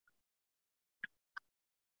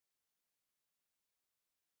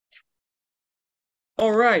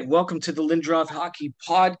All right, welcome to the Lindroth Hockey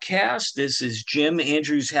Podcast. This is Jim.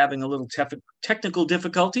 Andrew's having a little technical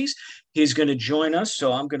difficulties. He's going to join us,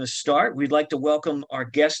 so I'm going to start. We'd like to welcome our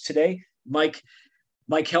guest today, Mike.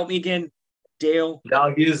 Mike, help me again.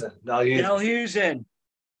 Dalhuisen.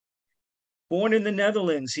 Born in the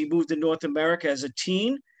Netherlands, he moved to North America as a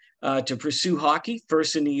teen to pursue hockey,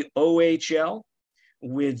 first in the OHL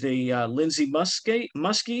with the Lindsay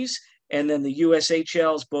Muskies, and then the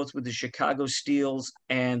USHLs, both with the Chicago Steels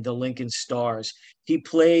and the Lincoln Stars. He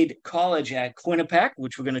played college at Quinnipiac,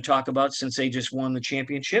 which we're going to talk about since they just won the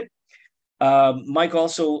championship. Mike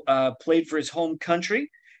also played for his home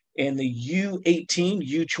country in the U18,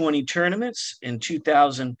 U20 tournaments. In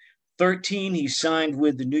 2013, he signed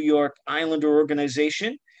with the New York Islander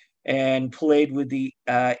organization and played with the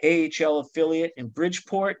AHL affiliate in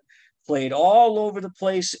Bridgeport. Played all over the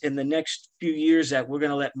place in the next few years that we're going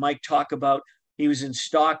to let Mike talk about. He was in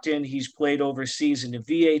Stockton. He's played overseas in the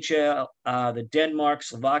VHL, the Denmark,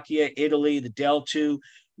 Slovakia, Italy, the Del 2.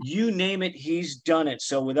 You name it, he's done it.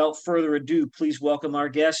 So without further ado, please welcome our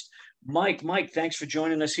guest, Mike. Mike, thanks for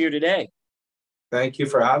joining us here today. Thank you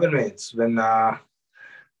for having me. It's been a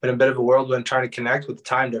bit of a whirlwind trying to connect with the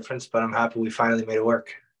time difference, but I'm happy we finally made it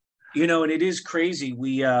work. You know, and it is crazy.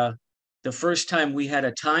 The first time we had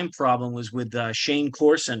a time problem was with Shane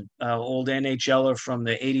Corson, old NHLer from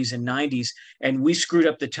the 80s and 90s. And we screwed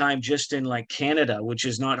up the time just in like Canada, which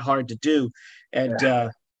is not hard to do.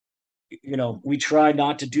 And, we tried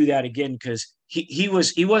not to do that again because he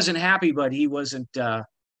wasn't happy, but he was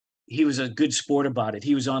a good sport about it.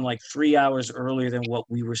 He was on like 3 hours earlier than what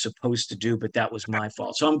we were supposed to do, but that was my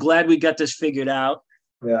fault. So I'm glad we got this figured out.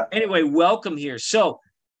 Yeah. Anyway, welcome here. So,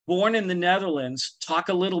 born in the Netherlands, talk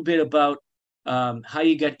a little bit about how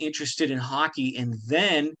you got interested in hockey. And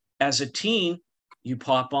then as a teen, you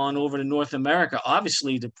pop on over to North America,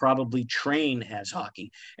 obviously to probably train as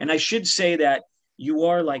hockey. And I should say that you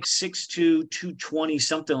are like 6'2", 220,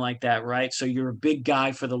 something like that, right? So you're a big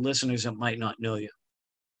guy for the listeners that might not know you.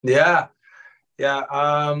 Yeah.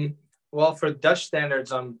 Well, for Dutch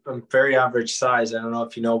standards, I'm very average size. I don't know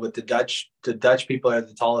if you know, but the Dutch people are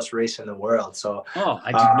the tallest race in the world. So,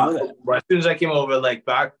 I didn't know that. As soon as I came over, like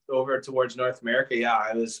back over towards North America, yeah,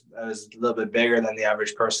 I was a little bit bigger than the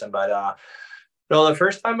average person. But no, the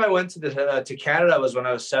first time I went to Canada was when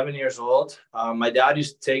I was 7 years old. My dad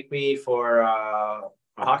used to take me for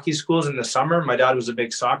hockey schools in the summer. My dad was a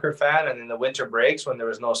big soccer fan, and in the winter breaks when there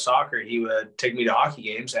was no soccer, he would take me to hockey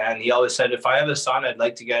games. And he always said, if I have a son, I'd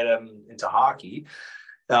like to get him into hockey.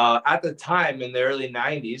 At the time in the early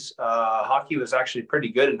 90s, hockey was actually pretty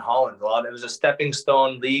good in Holland. It was a stepping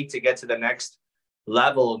stone league to get to the next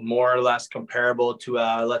level, more or less comparable to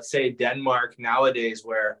let's say Denmark nowadays,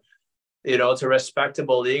 where it's a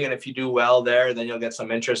respectable league, and if you do well there, then you'll get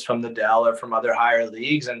some interest from the Del or from other higher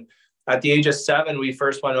leagues. And at the age of 7, we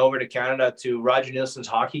first went over to Canada to Roger Nielsen's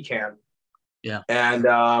hockey camp. Yeah. And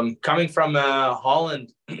coming from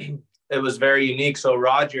Holland, it was very unique. So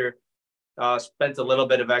Roger spent a little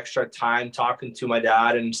bit of extra time talking to my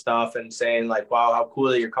dad and stuff and saying like, wow, how cool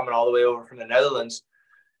that you're coming all the way over from the Netherlands,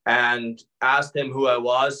 and asked him who I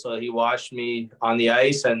was. So he watched me on the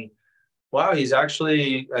ice, and wow, I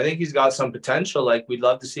think he's got some potential. Like, we'd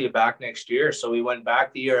love to see it back next year. So we went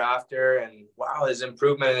back the year after, and wow, his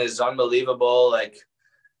improvement is unbelievable. Like,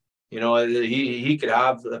 he could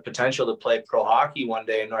have the potential to play pro hockey one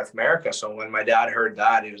day in North America. So when my dad heard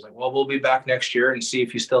that, he was like, well, we'll be back next year and see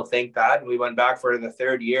if you still think that. And we went back for the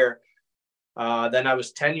third year. Then I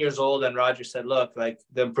was 10 years old, and Roger said, look, like,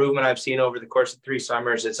 the improvement I've seen over the course of 3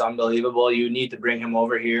 summers, it's unbelievable. You need to bring him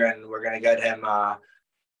over here, and we're going to get him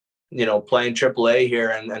playing AAA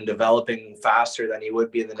here and developing faster than he would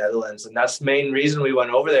be in the Netherlands. And that's the main reason we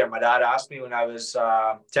went over there. My dad asked me when I was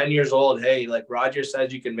 10 years old, hey, like, Roger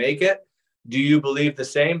says you can make it. Do you believe the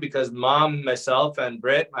same? Because Mom, myself, and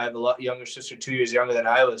Britt, I have a lot younger sister, 2 years younger than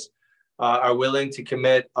I was, are willing to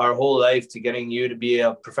commit our whole life to getting you to be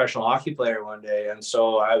a professional hockey player one day. And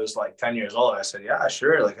so I was like 10 years old. I said, yeah,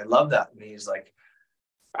 sure. Like, I love that. And he's like,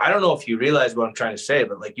 I don't know if you realize what I'm trying to say,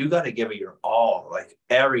 but like, you got to give it your all, like,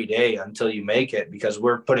 every day until you make it, because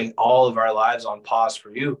we're putting all of our lives on pause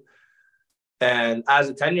for you. And as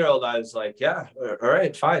a 10-year-old, I was like, yeah, all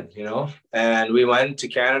right, fine. And we went to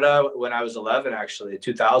Canada when I was 11, actually.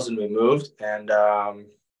 2000, we moved. And I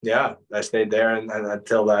stayed there and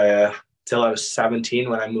until I was 17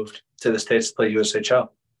 when I moved to the States to play USHL.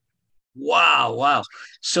 Wow.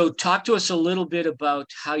 So talk to us a little bit about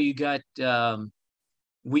how you got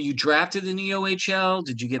were you drafted in the OHL?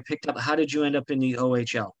 Did you get picked up? How did you end up in the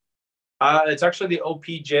OHL? It's actually the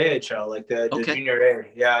OPJHL, like the junior A.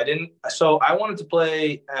 Yeah, I didn't. So I wanted to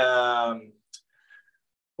play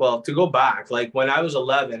well, to go back, like when I was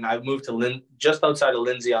 11, I moved to just outside of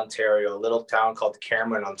Lindsay, Ontario, a little town called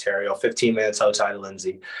Cameron, Ontario, 15 minutes outside of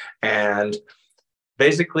Lindsay. And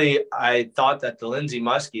basically, I thought that the Lindsay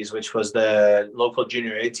Muskies, which was the local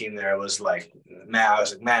junior A team there, was like, man, I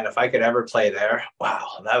was like, man, if I could ever play there, wow,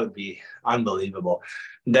 that would be unbelievable.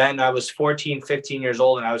 Then I was 14, 15 years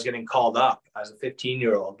old, and I was getting called up as a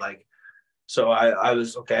 15-year-old. Like, so I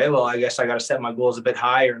was, okay, well, I guess I got to set my goals a bit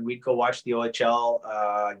higher. And we'd go watch the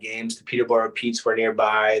OHL games. The Peterborough Petes were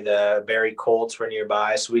nearby. The Barrie Colts were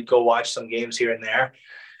nearby. So we'd go watch some games here and there.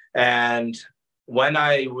 And when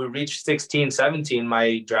I reached 16, 17,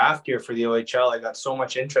 my draft year for the OHL, I got so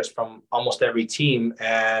much interest from almost every team.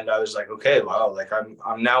 And I was like, okay, wow, like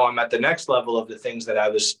I'm at the next level of the things that I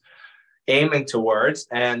was aiming towards.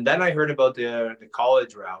 And then I heard about the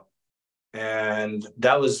college route. And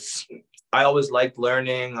that was, I always liked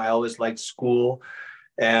learning. I always liked school.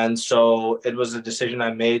 And so it was a decision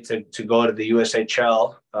I made to go to the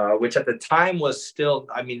USHL, which at the time was still,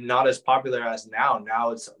 I mean, not as popular as now.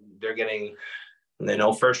 Now they're getting,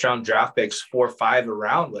 first round draft picks, 4 or 5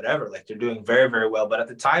 around, whatever. Like they're doing very, very well. But at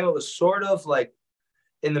the time it was sort of like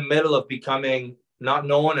in the middle of becoming not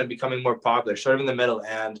known and becoming more popular, sort of in the middle.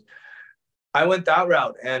 And I went that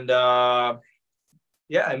route. And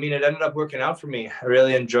yeah, I mean, it ended up working out for me. I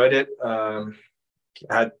really enjoyed it. I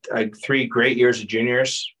had 3 great years of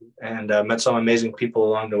juniors and met some amazing people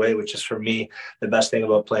along the way, which is for me the best thing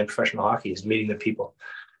about playing professional hockey is meeting the people.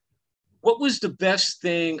 What was the best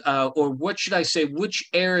thing, or what should I say, which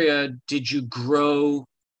area did you grow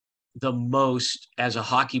the most as a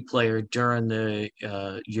hockey player during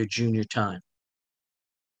your junior time?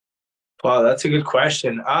 Wow, that's a good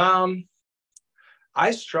question.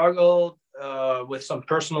 I struggled with some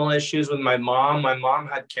personal issues with my mom. My mom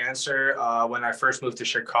had cancer when I first moved to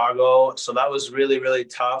Chicago. So that was really, really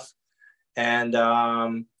tough. And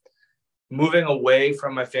moving away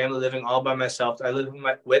from my family, living all by myself, I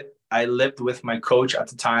lived with my coach at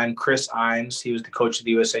the time, Chris Imes. He was the coach of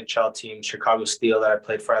the USHL team, Chicago Steel, that I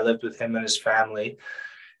played for. I lived with him and his family.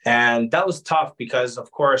 And that was tough because, of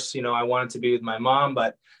course, I wanted to be with my mom,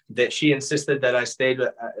 but that she insisted that I stayed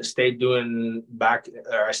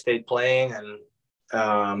playing.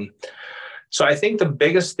 And so I think the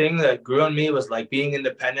biggest thing that grew on me was like being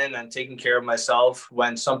independent and taking care of myself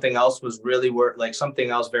when something else was something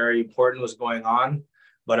else very important was going on.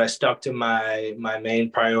 But I stuck to my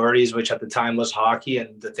main priorities, which at the time was hockey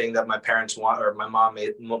and the thing that my parents my mom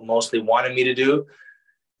mostly wanted me to do.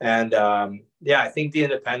 And yeah, I think the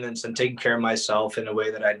independence and taking care of myself in a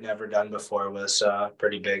way that I'd never done before was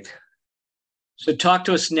pretty big. So talk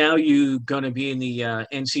to us now. You're going to be in the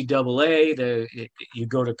NCAA. You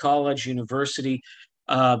go to college, university.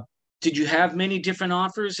 Did you have many different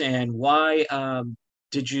offers, and why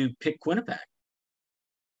did you pick Winnipeg?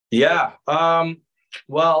 Yeah.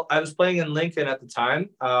 Well, I was playing in Lincoln at the time.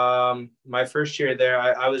 My first year there,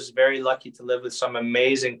 I was very lucky to live with some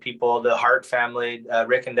amazing people, the Hart family,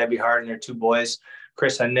 Rick and Debbie Hart and their 2 boys,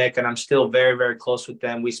 Chris and Nick, and I'm still very, very close with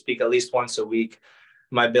them. We speak at least once a week.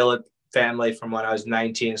 My billet family from when I was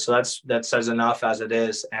 19. So that says enough as it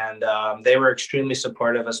is. And they were extremely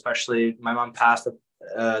supportive, especially my mom passed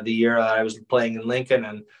the year that I was playing in Lincoln,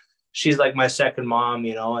 and she's like my second mom,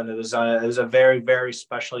 and it was a very, very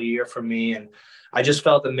special year for me. And I just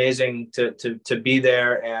felt amazing to be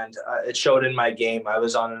there, and it showed in my game. I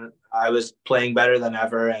was playing better than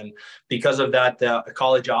ever, and because of that, the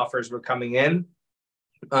college offers were coming in.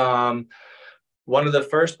 One of the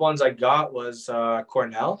first ones I got was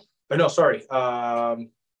Cornell. Oh, no, sorry. Oh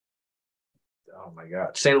my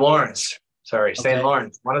God, St. Lawrence. Sorry, okay. St.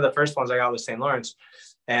 Lawrence. One of the first ones I got was St. Lawrence,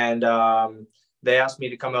 and they asked me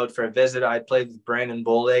to come out for a visit. I played with Brandon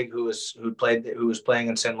Bolig, who was playing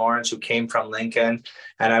in St. Lawrence, who came from Lincoln,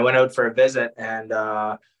 and I went out for a visit. And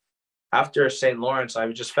after St. Lawrence, I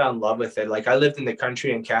just fell in love with it. Like I lived in the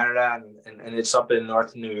country in Canada, and it's up in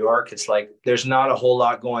northern New York. It's like there's not a whole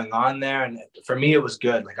lot going on there, and for me, it was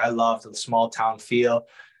good. Like I loved the small town feel.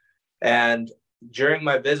 And during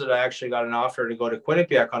my visit, I actually got an offer to go to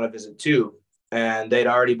Quinnipiac on a visit too, and they'd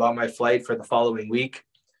already bought my flight for the following week.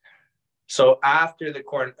 So after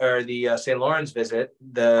the St. Lawrence visit,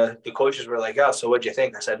 the coaches were like, "Oh, so what'd you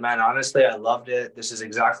think?" I said, "Man, honestly, I loved it. This is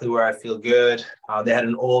exactly where I feel good." They had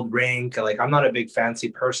an old rink. Like I'm not a big fancy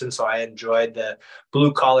person, so I enjoyed the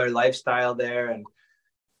blue collar lifestyle there. And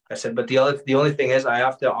I said, "But the only thing is, I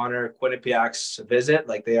have to honor Quinnipiac's visit.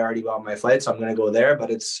 Like they already bought my flight, so I'm going to go there. But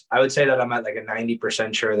I would say that I'm at like a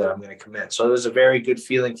 90% sure that I'm going to commit." So it was a very good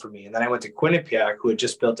feeling for me. And then I went to Quinnipiac, who had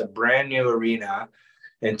just built a brand new arena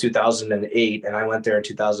in 2008, and I went there in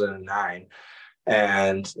 2009,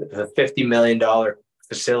 and the $50 million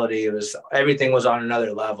facility. Everything was on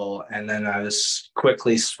another level. And then I was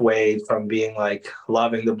quickly swayed from being like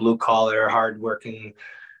loving the blue collar, hardworking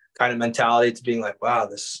kind of mentality to being like, wow,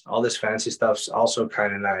 all this fancy stuff's also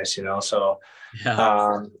kind of nice, you know? So,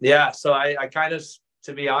 so I kind of,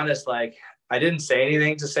 to be honest, like I didn't say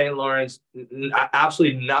anything to St. Lawrence,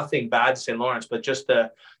 absolutely nothing bad to St. Lawrence, but just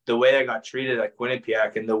the way I got treated at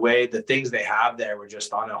Quinnipiac and the things they have there were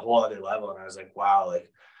just on a whole other level. And I was like, wow,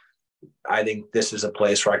 like, I think this is a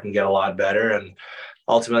place where I can get a lot better. And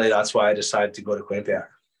ultimately that's why I decided to go to Quinnipiac.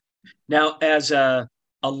 Now, as a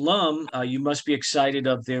alum, you must be excited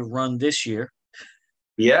of their run this year.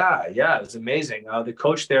 Yeah, it was amazing. The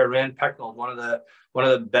coach there, Rand Pecknold, one of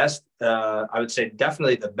the best, I would say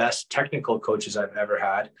definitely the best technical coaches I've ever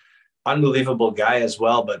had. Unbelievable guy as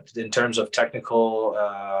well, but in terms of technical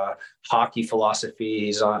hockey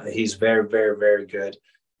philosophy, he's very, very, very good,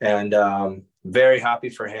 and very happy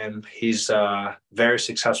for him. He's very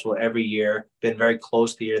successful every year. Been very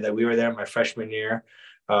close the year that we were there, my freshman year.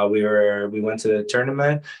 We went to the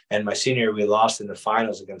tournament, and my senior year we lost in the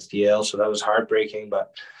finals against Yale, so that was heartbreaking.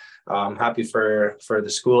 But I'm happy for the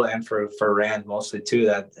school and for Rand mostly too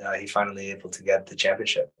that he finally able to get the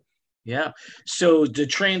championship. Yeah. So the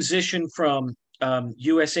transition from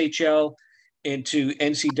USHL into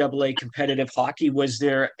NCAA competitive hockey, was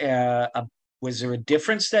there a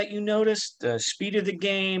difference that you noticed? The speed of the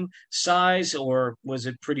game, size, or was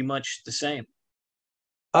it pretty much the same?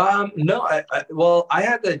 No, I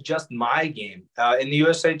had to adjust my game. In the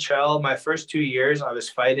USHL, my first 2 years, I was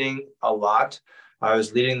fighting a lot. I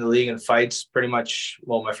was leading the league in fights pretty much.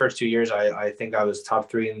 Well, my first 2 years, I think I was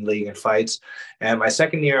top 3 in the league in fights. And my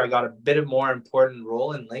second year, I got a bit of more important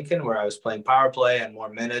role in Lincoln where I was playing power play and more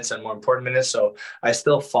minutes and more important minutes. So I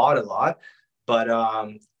still fought a lot. But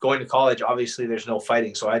going to college, obviously, there's no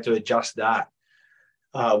fighting. So I had to adjust that.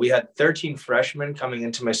 We had 13 freshmen coming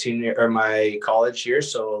into my college year.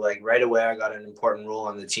 So like right away, I got an important role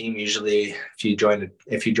on the team. Usually if you join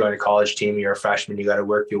a college team, you're a freshman, you got to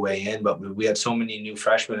work your way in. But we had so many new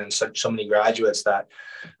freshmen and so many graduates that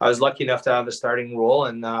I was lucky enough to have a starting role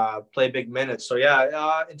and play big minutes. So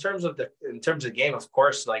yeah, in terms of game, of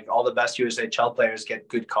course, like all the best USHL players get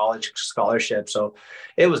good college scholarships. So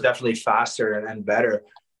it was definitely faster and better.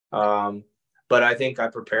 But I think I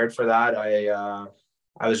prepared for that.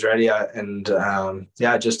 I was ready and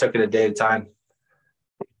just took it a day at a time.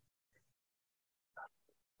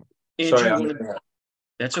 Andrew, sorry,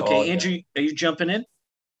 that's okay. Andrew, are you jumping in?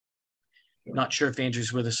 Not sure if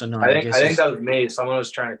Andrew's with us or not. I think that was me. Someone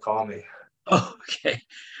was trying to call me. Oh, okay.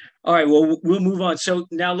 All right. Well, we'll move on. So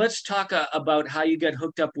now let's talk about how you got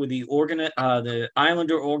hooked up with the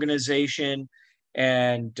Islander organization,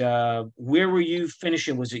 and where were you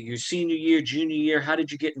finishing? Was it your senior year, junior year? How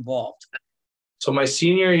did you get involved? So my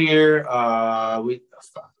senior year,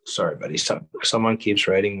 sorry, buddy. Someone keeps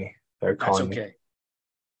writing me. They're calling me. Okay.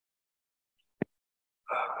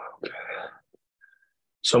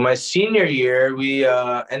 So my senior year, we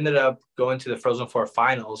ended up going to the Frozen Four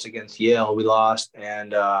finals against Yale. We lost.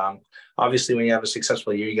 And obviously when you have a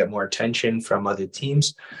successful year, you get more attention from other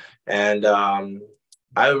teams. And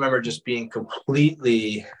I remember just being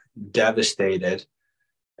completely devastated.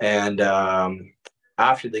 And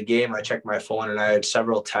after the game, I checked my phone and I had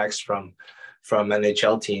several texts from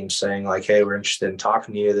NHL teams saying like, hey, we're interested in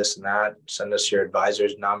talking to you, this and that. Send us your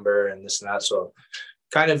advisor's number and this and that. So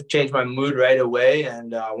kind of changed my mood right away.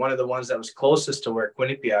 And one of the ones that was closest to where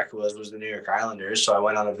Quinnipiac was the New York Islanders. So I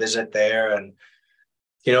went on a visit there and,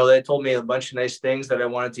 they told me a bunch of nice things that I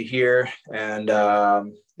wanted to hear. And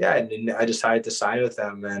and I decided to sign with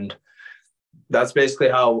them. And that's basically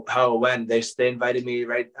how it went. They invited me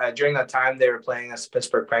right during that time. They were playing as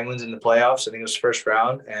Pittsburgh Penguins in the playoffs. I think it was first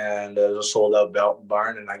round, and it was a sold out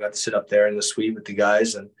barn. And I got to sit up there in the suite with the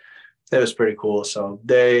guys, and it was pretty cool. So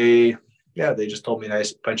they just told me a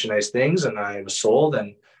bunch of nice things, and I was sold,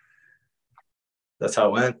 and that's how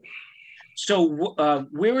it went. So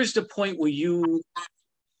where is the point where you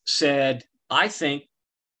said, I think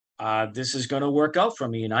this is going to work out for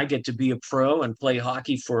me and I get to be a pro and play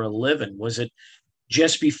hockey for a living? Was it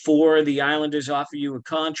just before the Islanders offer you a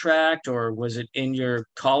contract, or was it in your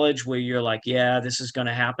college where you're like, yeah, this is going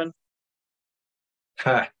to happen?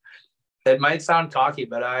 It might sound cocky,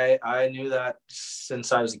 but I knew that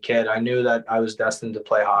since I was a kid. I knew that I was destined to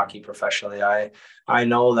play hockey professionally. I I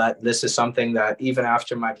know that this is something that even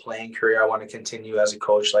after my playing career, I want to continue as a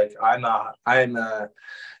coach. Like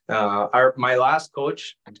my last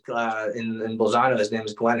coach in Bolzano, his name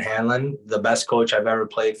is Glenn Hanlon, the best coach I've ever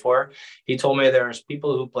played for. He told me there's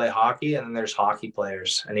people who play hockey and then there's hockey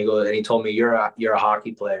players. And he told me you're a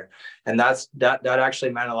hockey player. And that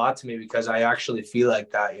actually meant a lot to me, because I actually feel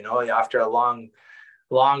like that, after a long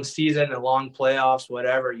season and long playoffs,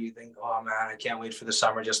 whatever, you think, oh man, I can't wait for the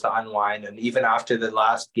summer just to unwind. And even after the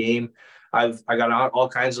last game, I got all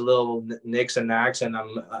kinds of little nicks and knacks, and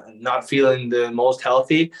I'm not feeling the most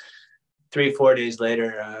healthy. 3-4 days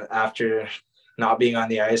later, after not being on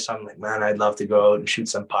the ice, I'm like, man, I'd love to go out and shoot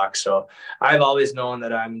some pucks. So I've always known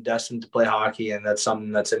that I'm destined to play hockey, and that's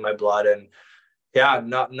something that's in my blood. And yeah,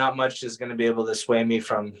 not much is going to be able to sway me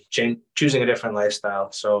from choosing a different lifestyle.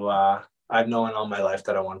 So I've known all my life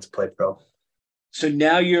that I wanted to play pro. So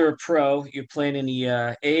now you're a pro. You're playing in the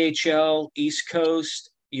AHL East Coast.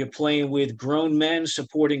 You're playing with grown men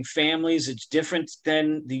supporting families. It's different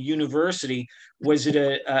than the university. Was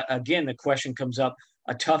it again, the question comes up,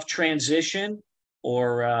 a tough transition,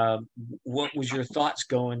 or what was your thoughts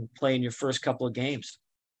playing your first couple of games?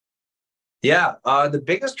 Yeah, the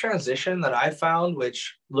biggest transition that I found,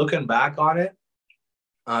 which looking back on it,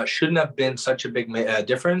 shouldn't have been such a big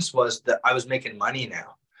difference, was that I was making money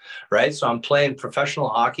now, right? So I'm playing professional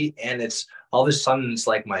hockey, and it's all of a sudden it's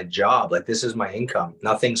like my job. Like, this is my income.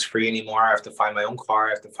 Nothing's free anymore. I have to find my own car. I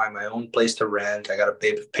have to find my own place to rent. I got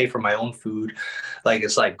to pay for my own food. Like,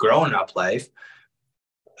 it's like growing up life,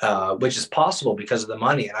 which is possible because of the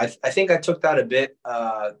money. And I think I took that a bit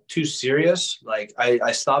too serious. Like,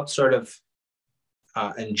 I stopped sort of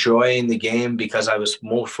enjoying the game because I was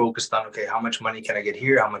more focused on, okay, how much money can I get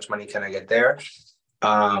here? How much money can I get there?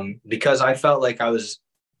 Because I felt like I was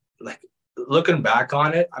like, looking back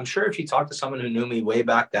on it, I'm sure if you talk to someone who knew me way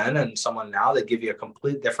back then and someone now, they give you a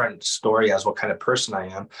complete different story as what kind of person I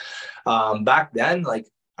am. Back then, like,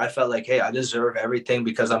 I felt like, hey, I deserve everything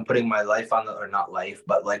because I'm putting my life or not life,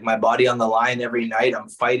 but like my body on the line every night. I'm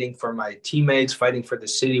fighting for my teammates, fighting for the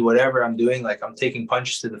city, whatever I'm doing. Like, I'm taking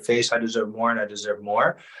punches to the face. I deserve more, and I deserve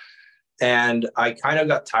more. And I kind of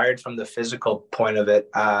got tired from the physical point of it,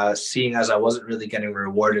 seeing as I wasn't really getting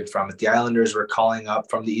rewarded from it. The Islanders were calling up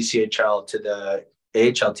from the ECHL to the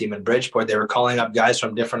AHL team in Bridgeport. They were calling up guys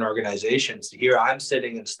from different organizations. Here I'm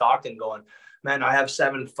sitting in Stockton going, man, I have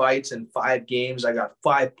 7 fights in 5 games. I got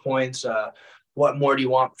 5 points. What more do you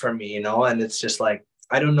want from me? And it's just like,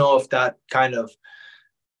 I don't know if that kind of,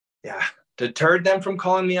 deterred them from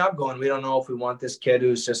calling me up, going, we don't know if we want this kid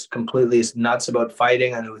who's just completely nuts about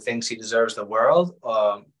fighting and who thinks he deserves the world.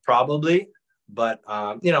 Probably. But,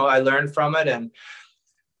 I learned from it, and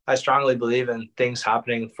I strongly believe in things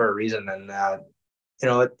happening for a reason. And,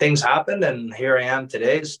 things happened, and here I am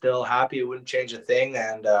today, still happy. It wouldn't change a thing.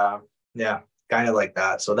 And, kind of like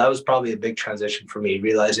that. So that was probably a big transition for me,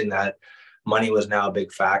 realizing that money was now a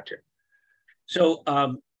big factor. So,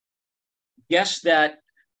 yes, that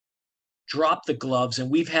drop the gloves, and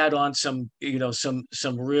we've had on some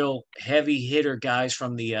real heavy hitter guys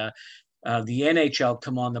from the NHL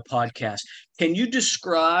come on the podcast. Can you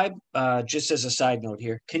describe, just as a side note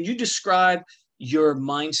here, can you describe your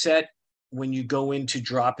mindset when you go into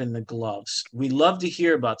dropping the gloves? We love to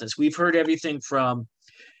hear about this. We've heard everything from,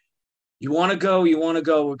 you want to go,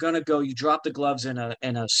 we're going to go, you drop the gloves, and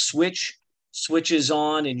a switch is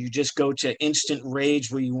on, and you just go to instant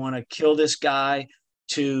rage where you want to kill this guy,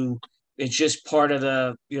 to it's just part of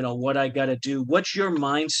the, what I got to do. What's your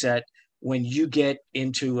mindset when you get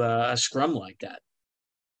into a scrum like that?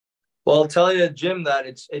 Well, I'll tell you, Jim, that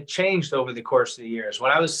it changed over the course of the years.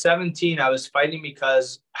 When I was 17, I was fighting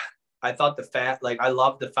because I thought I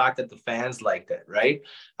loved the fact that the fans liked it, right?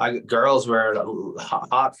 Girls were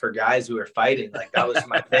hot for guys who were fighting. Like, that was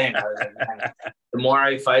my thing. I was like, man, the more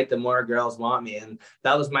I fight, the more girls want me. And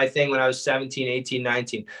that was my thing when I was 17, 18,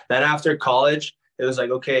 19. Then after college, it was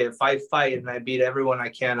like, okay, if I fight and I beat everyone I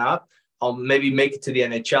can up, I'll maybe make it to the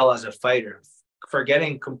NHL as a fighter,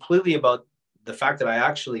 forgetting completely about the fact that I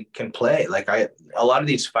actually can play. Like, a lot of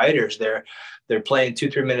these fighters, they're playing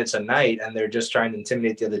 2-3 minutes a night, and they're just trying to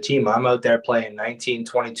intimidate the other team. I'm out there playing 19,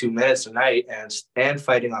 22 minutes a night and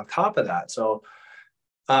fighting on top of that. So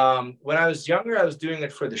when I was younger, I was doing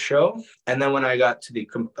it for the show. And then when I got to the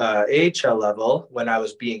AHL level, when I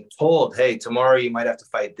was being told, hey, tomorrow you might have to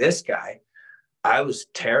fight this guy, I was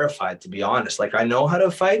terrified, to be honest. Like, I know how to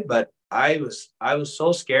fight, but I was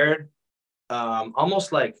so scared,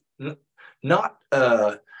 almost like not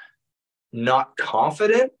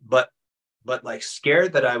confident, but like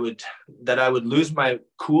scared that I would lose my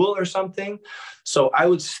cool or something. So I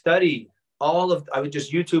would study I would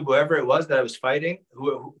just YouTube whoever it was that I was fighting,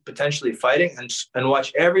 who potentially fighting, and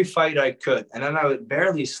watch every fight I could. And then I would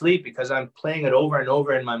barely sleep because I'm playing it over and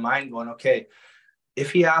over in my mind going, okay,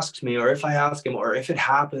 if he asks me, or if I ask him, or if it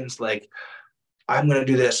happens, like, I'm going to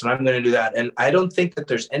do this and I'm going to do that. And I don't think that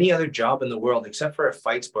there's any other job in the world except for a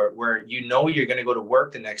fight sport where you're going to go to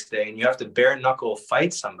work the next day and you have to bare knuckle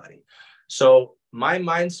fight somebody. So my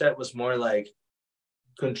mindset was more like,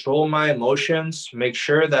 control my emotions, make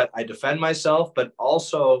sure that I defend myself, but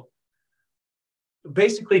also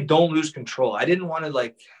basically don't lose control. I didn't want to,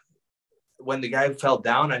 like, when the guy fell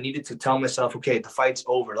down, I needed to tell myself, okay, the fight's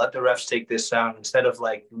over. Let the refs take this down, instead of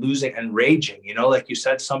like losing and raging. You know, like you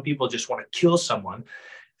said, some people just want to kill someone.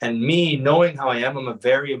 And me, knowing how I am, I'm a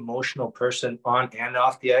very emotional person on and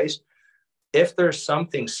off the ice. If there's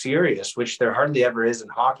something serious, which there hardly ever is in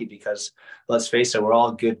hockey, because let's face it, we're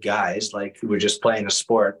all good guys. Like, we're just playing a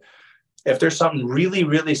sport. If there's something really,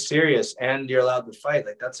 really serious and you're allowed to fight,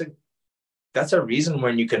 like, that's a reason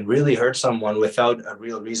when you can really hurt someone without a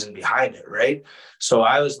real reason behind it, right? So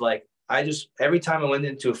I was like, every time I went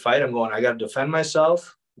into a fight, I'm going, I got to defend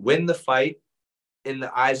myself, win the fight in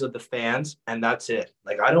the eyes of the fans, and that's it.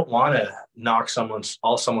 Like, I don't want to knock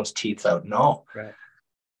all someone's teeth out. No. Right.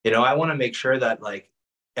 You know, I want to make sure that, like,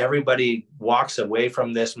 everybody walks away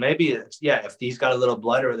from this. Maybe if he's got a little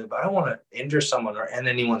blood or whatever, but I don't want to injure someone or end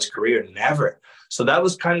anyone's career. Never. So that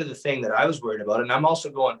was kind of the thing that I was worried about. And I'm also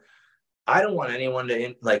going, I don't want anyone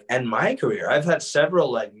to end my career. I've had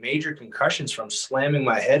several like major concussions from slamming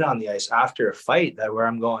my head on the ice after a fight, where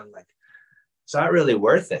I'm going, like, it's not really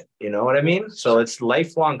worth it. You know what I mean? So it's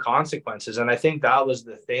lifelong consequences. And I think that was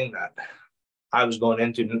the thing that I was going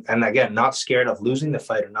into. And again, not scared of losing the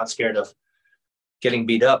fight or not scared of getting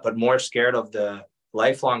beat up, but more scared of the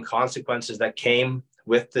lifelong consequences that came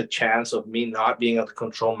with the chance of me not being able to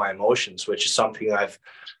control my emotions, which is something I've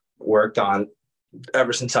worked on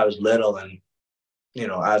ever since I was little. And, you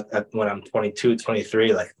know, when I'm 22,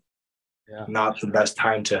 23, like, not the best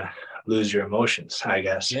time to lose your emotions, I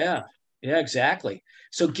guess. Yeah, exactly.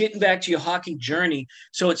 So getting back to your hockey journey,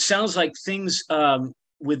 so it sounds like things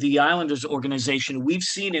with the Islanders organization, we've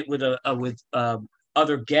seen it with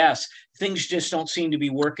other guests. Things just don't seem to be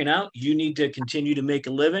working out. You need to continue to make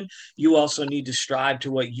a living. You also need to strive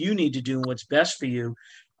to what you need to do and what's best for you.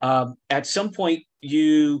 At some point,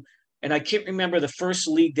 and I can't remember the first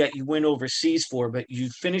league that you went overseas for, but you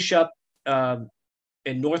finish up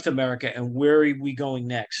in North America. And where are we going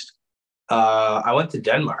next? I went to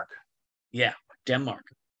Denmark. Yeah, Denmark.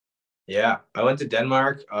 Yeah, I went to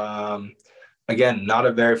Denmark. Again, not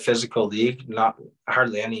a very physical league. Not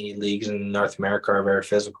hardly any leagues in North America are very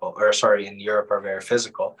physical, in Europe are very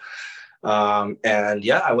physical. And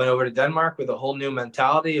yeah, I went over to Denmark with a whole new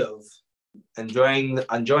mentality of enjoying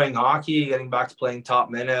hockey, getting back to playing top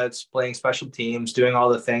minutes, playing special teams, doing all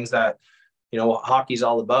the things that, you know, hockey's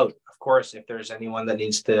all about. Of course, if there's anyone that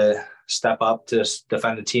needs to step up to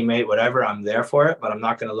defend a teammate, whatever, I'm there for it, but I'm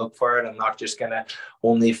not going to look for it. I'm not just going to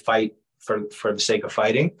only fight for the sake of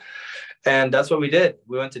fighting. And that's what we did.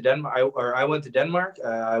 We went to Denmark, I went to Denmark.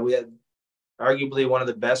 We had arguably one of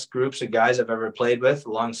the best groups of guys I've ever played with,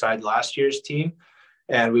 alongside last year's team.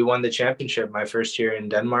 And we won the championship my first year in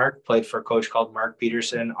Denmark. Played for a coach called Mark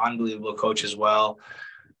Peterson, unbelievable coach as well.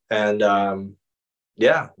 And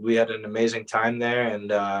yeah, we had an amazing time there,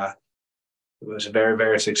 and it was very,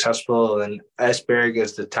 very successful. And Esbjerg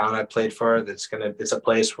is the town I played for. It's a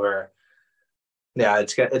place where, yeah,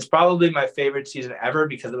 it's probably my favorite season ever,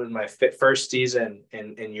 because it was my first season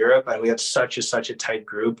in Europe, and we had such a tight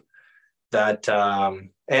group that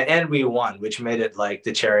and we won, which made it like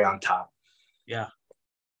the cherry on top.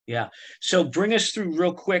 Yeah. So bring us through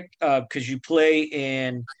real quick, because you play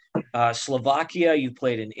in Slovakia, you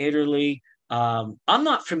played in Italy. I'm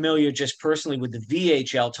not familiar just personally with the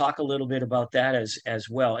VHL. Talk a little bit about that as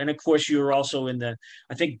well. And of course, you were also in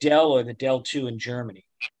I think the Dell 2 in Germany.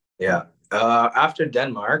 Yeah. After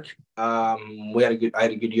Denmark, I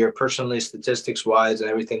had a good year personally, statistics wise and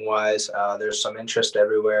everything wise. There's some interest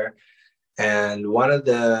everywhere. And one of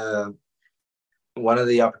the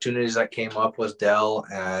opportunities that came up was Dell,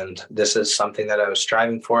 and this is something that I was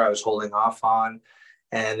striving for. I was holding off on,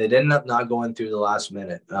 and it ended up not going through the last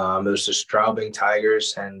minute. It was the Straubing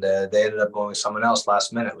Tigers, and they ended up going with someone else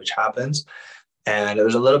last minute, which happens. And it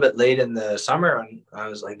was a little bit late in the summer, and I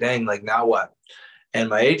was like, dang, like, now what? And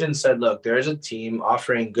my agent said, look, there's a team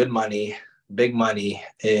offering good money, big money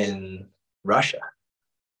in Russia,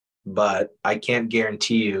 but I can't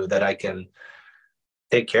guarantee you that I can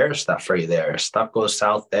take care of stuff for you there. If stuff goes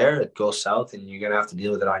south there, it goes south, and you're going to have to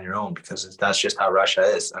deal with it on your own, because that's just how Russia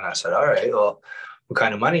is. And I said, all right, well, what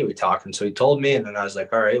kind of money are we talking? So he told me, and then I was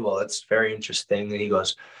like, all right, well, that's very interesting. And he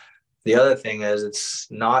goes, the other thing is it's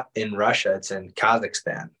not in Russia, it's in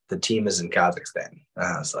Kazakhstan. The team is in Kazakhstan. And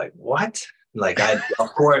I was like, what? Like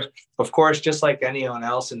of course, just like anyone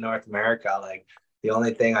else in North America, like the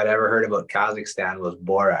only thing I'd ever heard about Kazakhstan was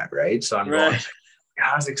Borat, right? So I'm going, Right.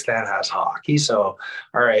 Kazakhstan has hockey. So,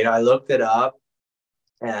 all right, I looked it up.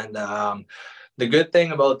 And the good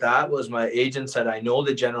thing about that was my agent said, I know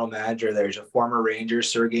the general manager. There's a former Ranger,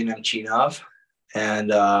 Sergei Nemchinov.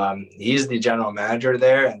 And he's the general manager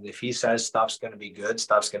there. And if he says stuff's going to be good,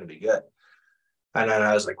 stuff's going to be good. And then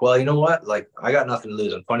I was like, well, you know what? Like, I got nothing to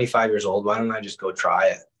lose. I'm 25 years old. Why don't I just go try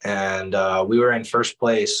it? And we were in first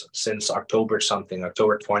place since October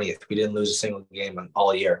 20th. We didn't lose a single game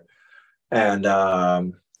all year. And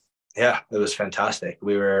yeah, it was fantastic.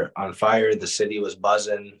 We were on fire. The city was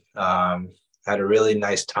buzzing. Had a really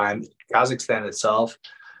nice time. Kazakhstan itself,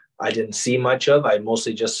 I didn't see much of. I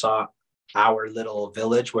mostly just saw our little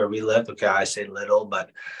village where we lived. Okay, I say little,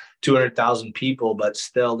 but 200,000 people, but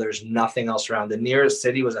still there's nothing else around. The nearest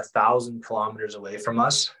city was 1,000 kilometers away from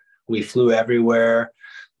us. We flew everywhere.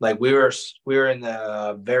 Like we were in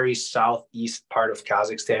the very southeast part of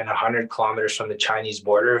Kazakhstan, 100 kilometers from the Chinese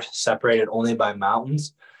border, separated only by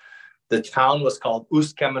mountains. The town was called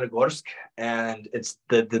Ust-Kamenogorsk, and it's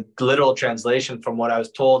the literal translation from what I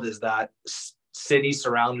was told is that city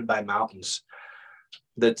surrounded by mountains.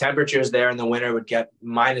 The temperatures there in the winter would get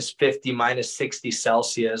minus 50, minus 60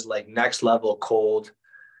 Celsius, like next level cold.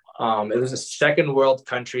 It was a second world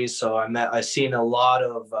country. So I seen a lot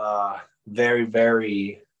of very,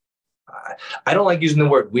 very, I don't like using the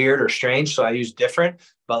word weird or strange. So I use different,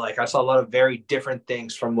 but like I saw a lot of very different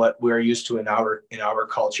things from what we're used to in our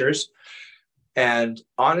cultures. And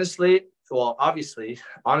honestly, I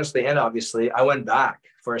went back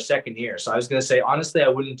for a second year. So I was going to say, honestly, I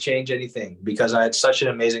wouldn't change anything because I had such an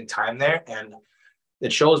amazing time there. And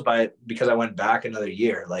it shows because I went back another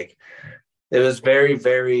year. Like it was very,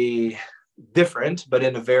 very different, but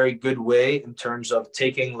in a very good way in terms of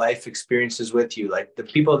taking life experiences with you. Like the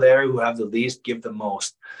people there who have the least give the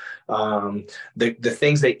most. The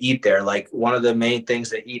things they eat there, like one of the main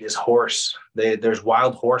things they eat is horse. There's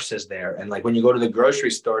wild horses there. And like when you go to the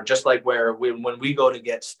grocery store, just like when we go to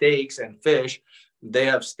get steaks and fish, they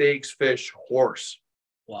have steaks, fish, horse.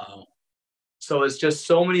 Wow. So it's just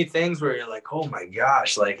so many things where you're like, oh my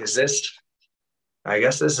gosh, like, I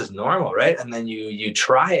guess this is normal, right? And then you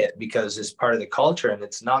try it because it's part of the culture and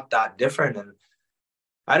it's not that different. And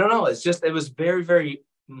I don't know, it was very, very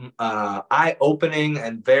eye-opening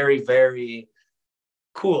and very, very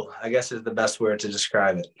cool, I guess is the best word to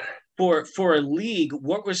describe it. For a league,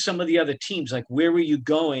 what were some of the other teams? Like, where were you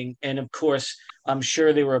going? And of course, I'm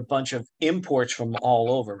sure there were a bunch of imports from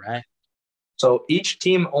all over, right? So each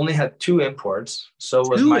team only had 2 imports. So it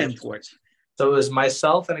was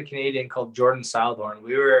myself and a Canadian called Jordan Southorn.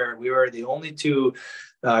 We were the only 2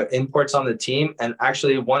 imports on the team, and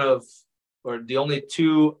actually the only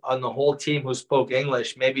 2 on the whole team who spoke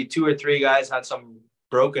English. Maybe 2 or 3 guys had some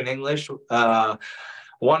broken English.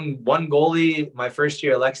 One goalie, my first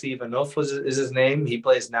year, Alexei Ivanov is his name. He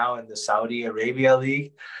plays now in the Saudi Arabia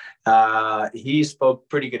League. He spoke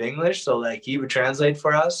pretty good English, so like he would translate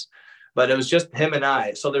for us. But it was just him and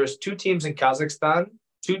I. So there was 2 teams in Kazakhstan,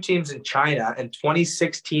 2 teams in China, and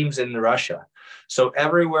 26 teams in Russia. So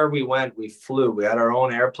everywhere we went, we flew. We had our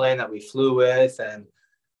own airplane that we flew with, and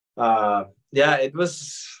yeah, it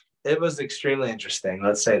was extremely interesting.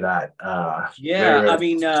 Let's say that. Yeah, I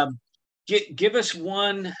mean, give us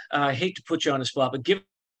one. I hate to put you on the spot, but give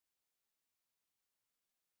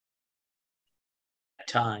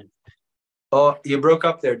time. Oh, you broke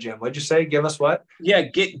up there, Jim. What'd you say? Give us what? Yeah,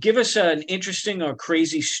 give us an interesting or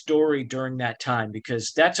crazy story during that time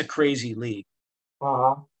because that's a crazy league.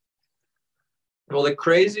 Uh-huh. Well, the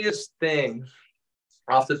craziest thing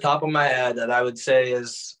off the top of my head that I would say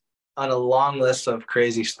is on a long list of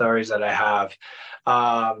crazy stories that I have.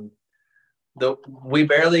 We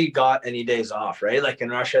barely got any days off, right? Like in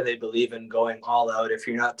Russia, they believe in going all out. If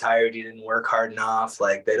you're not tired, you didn't work hard enough.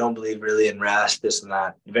 Like they don't believe really in rest, this and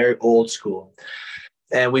that. Very old school.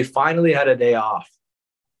 And we finally had a day off.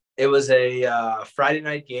 It was a Friday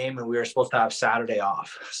night game, and we were supposed to have Saturday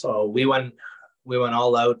off. So we went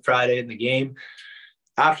all out Friday in the game.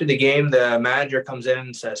 After the game, the manager comes in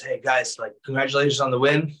and says, "Hey guys, like congratulations on the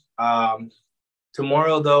win.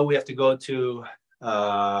 Tomorrow though, we have to go to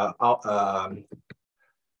the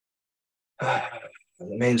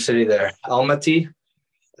main city there, Almaty,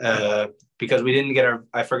 because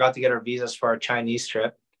I forgot to get our visas for our Chinese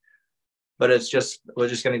trip. But we're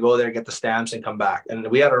just going to go there, get the stamps and come back. And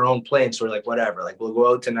we had our own plane. So we're like, whatever, like we'll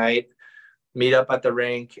go out tonight. meet up at the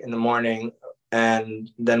rink in the morning,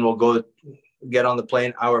 and then we'll go get on the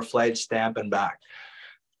plane, hour flight, stamp, and back.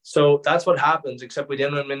 So that's what happens, except we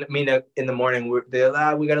didn't meet in the morning. We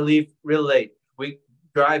got to leave real late. We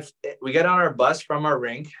get on our bus from our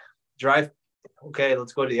rink, drive, okay,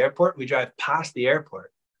 let's go to the airport. We drive past the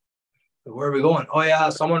airport. Where are we going? Oh yeah,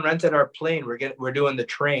 someone rented our plane. We're doing the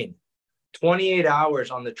train. 28 hours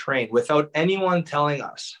on the train without anyone telling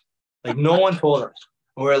us. Like, no one told us.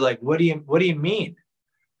 And we're like, what do you mean?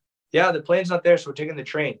 Yeah, the plane's not there, so we're taking the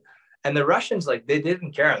train. And the Russians, like, they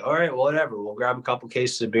didn't care. All right, well, whatever. We'll grab a couple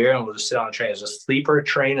cases of beer and we'll just sit on the train. It's a sleeper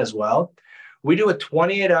train as well. We do a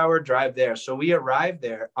 28-hour drive there. So we arrived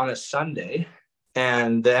there on a Sunday,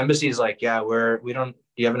 and the embassy's like, yeah, do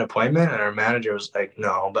you have an appointment? And our manager was like,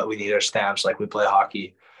 no, but we need our stamps. Like, we play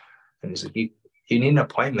hockey. And he's like, you need an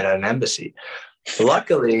appointment at an embassy.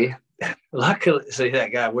 Luckily, so yeah,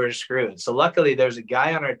 God, we're screwed. So luckily, there's a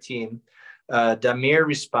guy on our team, Damir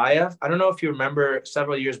Rispayev. I don't know if you remember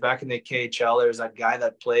several years back in the KHL, there was that guy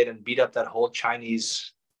that played and beat up that whole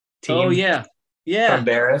Chinese team. Oh, yeah. Yeah. From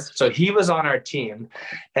Barris. So he was on our team,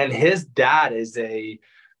 and his dad is a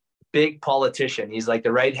big politician. He's like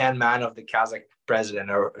the right-hand man of the Kazakh president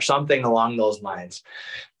or something along those lines.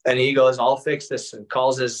 And he goes, I'll fix this, and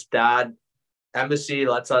calls his dad. Embassy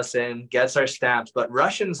lets us in, gets our stamps, but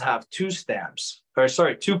Russians have two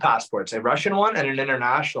passports, a Russian one and an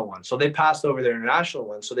international one. So they passed over their international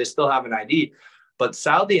one, so they still have an ID. But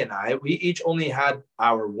Saudi and I, we each only had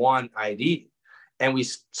our one ID, and we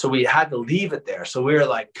had to leave it there. So we were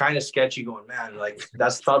like kind of sketchy, going, man, like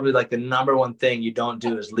that's probably like the number one thing you don't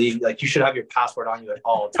do is leave. Like, you should have your passport on you at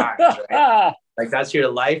all times, right? Like, that's your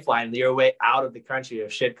lifeline, your way out of the country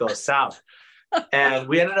if shit goes south. And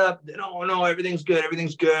we ended up, no, everything's good.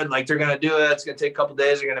 Like, they're going to do it. It's going to take a couple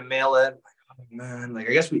days. They're going to mail it. Like, oh, man, like,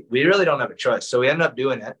 I guess we really don't have a choice. So we ended up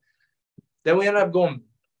doing it. Then we ended up going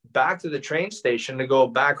back to the train station to go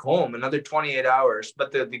back home, another 28 hours.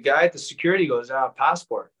 But the guy at the security goes,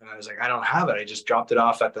 passport. And I was like, I don't have it. I just dropped it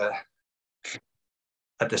off at the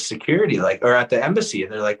security, or at the embassy.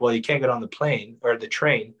 And they're like, well, you can't get on the plane or the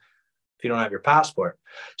train if you don't have your passport.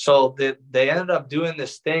 So they ended up doing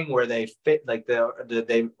this thing where they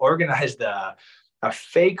they organized a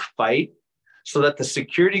fake fight so that the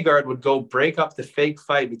security guard would go break up the fake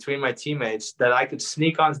fight between my teammates, that I could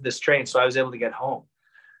sneak onto this train. So I was able to get home.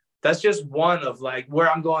 That's just one of like where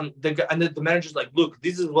I'm going. And the manager's like, look,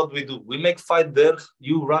 this is what we do. We make fight there,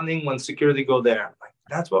 you running when security go there. I'm like,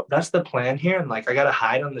 that's the plan here. And like, I got to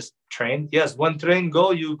hide on this train. Yes. When train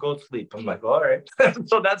go, you go sleep. I'm like, all right.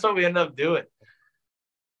 So that's what we end up doing.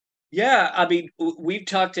 Yeah. I mean, we've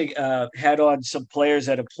had on some players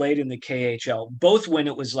that have played in the KHL, both when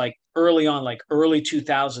it was like early on, like early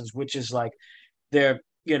 2000s, which is like they're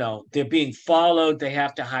being followed. They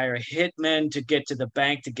have to hire hitmen to get to the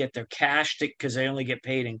bank to get their cash because they only get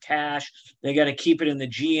paid in cash. They got to keep it in the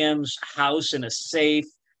GM's house in a safe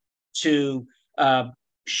to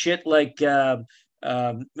shit like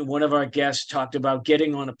one of our guests talked about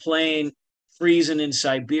getting on a plane, freezing in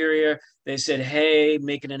Siberia. They said, hey,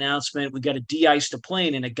 make an announcement. We got to de-ice the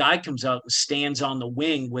plane. And a guy comes out and stands on the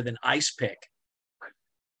wing with an ice pick.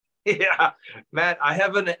 Yeah, man, I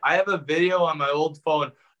have a video on my old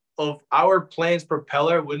phone of our plane's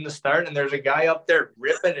propeller wouldn't start, and there's a guy up there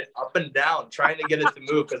ripping it up and down, trying to get it to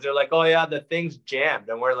move because they're like, oh yeah, the thing's jammed,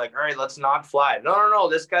 and we're like, all right, let's not fly. No,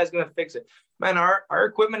 this guy's gonna fix it. Man, our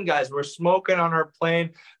equipment guys were smoking on our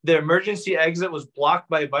plane. The emergency exit was blocked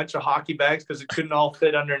by a bunch of hockey bags because it couldn't all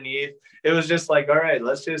fit underneath. It was just like, all right,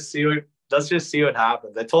 let's just see what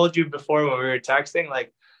happens. I told you before when we were texting,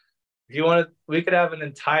 like, if you want to, we could have an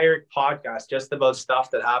entire podcast just about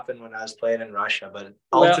stuff that happened when I was playing in Russia. But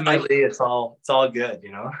ultimately, it's all good,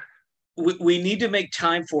 We need to make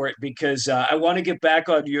time for it because I want to get back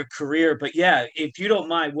on your career. But yeah, if you don't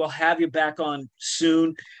mind, we'll have you back on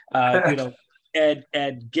soon.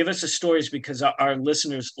 And give us the stories because our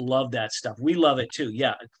listeners love that stuff. We love it too.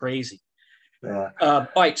 Yeah, crazy. Yeah. All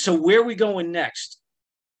right. So where are we going next?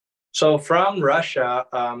 So from Russia,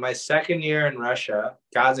 my second year in Russia,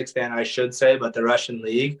 Kazakhstan, I should say, but the Russian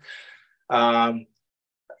league,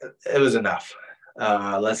 it was enough.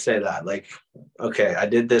 Let's say that. Like, okay, I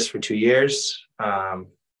did this for 2 years.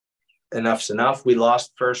 Enough's enough. We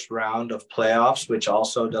lost first round of playoffs, which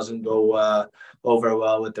also doesn't go over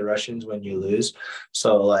well with the Russians when you lose.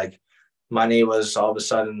 So like, money was all of a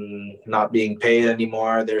sudden not being paid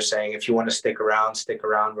anymore. They're saying, if you want to stick around.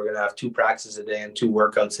 We're going to have 2 practices a day and 2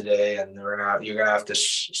 workouts a day. And you're going to have to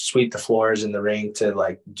sweep the floors in the rink to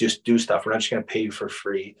like just do stuff. We're not just going to pay you for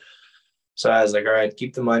free. So I was like, all right,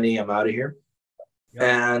 keep the money. I'm out of here. Yep.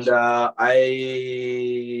 And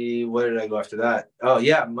where did I go after that? Oh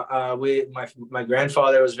yeah, my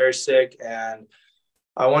grandfather was very sick, and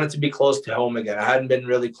I wanted to be close to home again. I hadn't been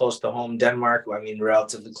really close to home. Denmark, I mean,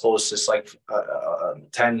 relatively close, just like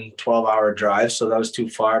 10, 12-hour drive. So that was too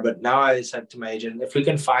far. But now I said to my agent, if we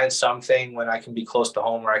can find something when I can be close to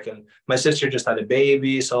home, where my sister just had a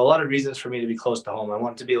baby. So a lot of reasons for me to be close to home. I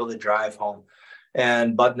wanted to be able to drive home.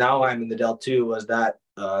 But now I'm in the Del 2 was that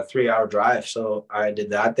 3-hour drive. So I did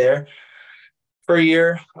that there for a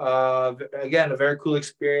year. Again, a very cool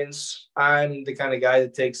experience. I'm the kind of guy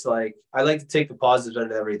that I like to take the positives out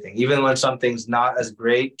of everything. Even when something's not as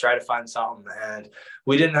great, try to find something. And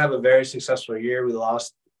we didn't have a very successful year. We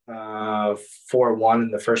lost 4-1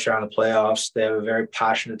 in the first round of playoffs. They have a very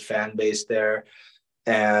passionate fan base there.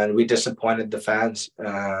 And we disappointed the fans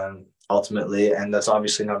ultimately. And that's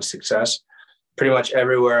obviously not a success. Pretty much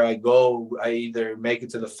everywhere I go, I either make it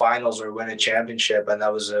to the finals or win a championship, and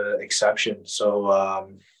that was an exception. So,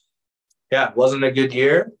 it wasn't a good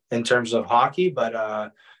year in terms of hockey,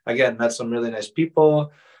 but again, met some really nice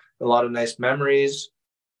people, a lot of nice memories.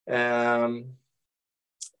 And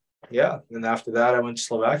after that, I went to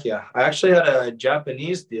Slovakia. I actually had a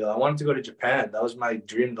Japanese deal. I wanted to go to Japan. That was my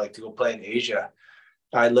dream, like to go play in Asia.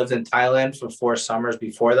 I lived in Thailand for 4 summers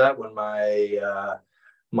before that when my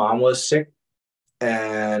mom was sick.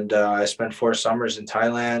 And I spent 4 summers in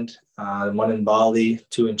Thailand, 1 in Bali,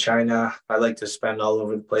 2 in China. I like to spend all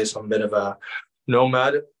over the place. I'm a bit of a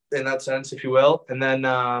nomad in that sense, if you will. And then,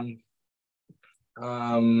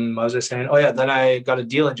 what was I saying? Oh, yeah, then I got a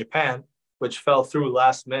deal in Japan, which fell through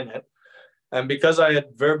last minute. And because I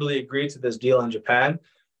had verbally agreed to this deal in Japan,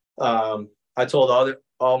 I told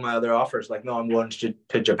all my other offers, like, no, I'm going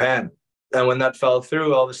to Japan. And when that fell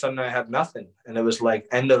through, all of a sudden I had nothing. And it was like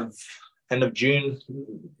end of June,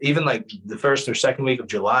 even like the first or second week of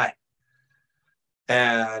July.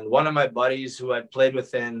 And one of my buddies who I'd played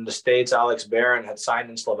with in the States, Alex Barron, had signed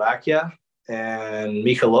in Slovakia. And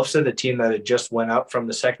Michalovce, the team that had just went up from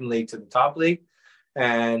the second league to the top league.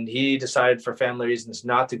 And he decided for family reasons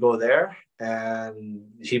not to go there. And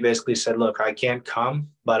he basically said, look, I can't come,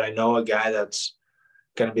 but I know a guy that's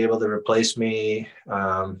going to be able to replace me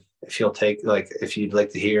if you'd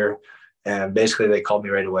like to hear. And basically they called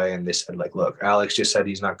me right away and they said, like, look, Alex just said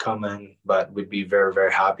he's not coming, but we'd be very,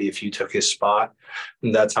 very happy if you took his spot.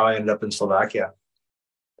 And that's how I ended up in Slovakia.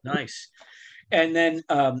 Nice. And then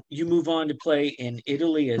you move on to play in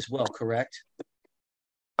Italy as well, correct?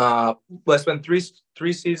 I spent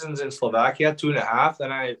three seasons in Slovakia, 2.5.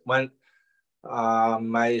 Then I went,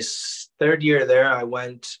 my third year there, I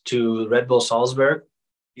went to Red Bull Salzburg.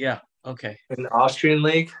 Yeah. Okay. In the Austrian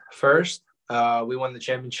league first. We won the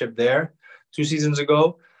championship there 2 seasons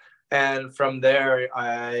ago. And from there,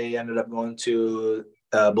 I ended up going to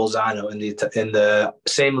Bolzano in the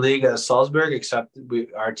same league as Salzburg, except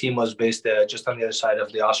our team was based just on the other side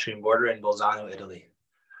of the Austrian border in Bolzano, Italy.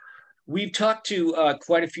 We've talked to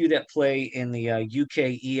quite a few that play in the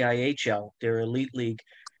UK EIHL, their elite league.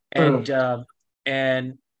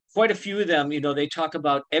 And quite a few of them, they talk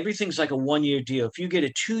about everything's like a 1-year deal. If you get a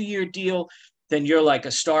 2-year deal, then you're like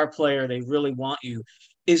a star player. They really want you.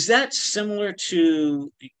 Is that similar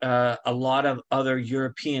to a lot of other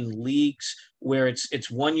European leagues where it's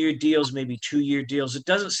 1-year deals, maybe 2-year deals? It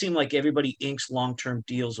doesn't seem like everybody inks long-term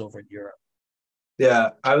deals over in Europe. Yeah,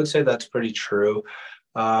 I would say that's pretty true.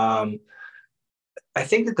 I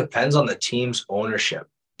think it depends on the team's ownership.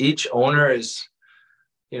 Each owner is,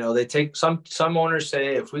 they take some owners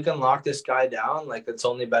say, if we can lock this guy down, like it's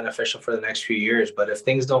only beneficial for the next few years. But if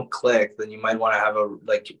things don't click, then you might want to have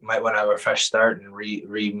a fresh start and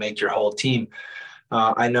remake your whole team.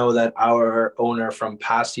 I know that our owner from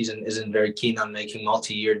past season isn't very keen on making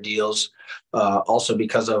multi-year deals. Also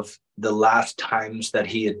because of the last times that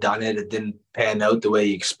he had done it, it didn't pan out the way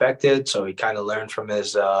he expected. So he kind of learned from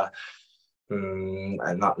his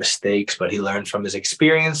not mistakes, but he learned from his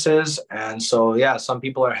experiences. And so, yeah, some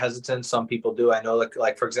people are hesitant. Some people do. I know,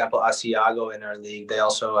 like for example, Asiago in our league, they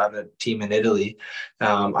also have a team in Italy.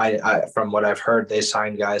 I from what I've heard, they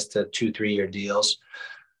signed guys to 2-3 year deals.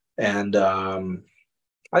 And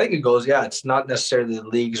I think it goes, it's not necessarily the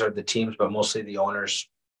leagues or the teams, but mostly the owners.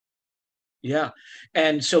 Yeah.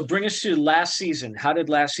 And so bring us to last season. How did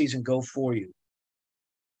last season go for you?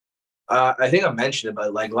 I think I mentioned it,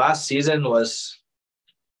 but like last season was,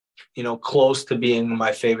 close to being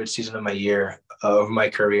my favorite season of my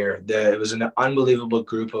career. It was an unbelievable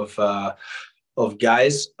group of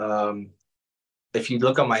guys. If you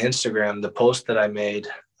look on my Instagram, the post that I made,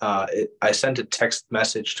 I sent a text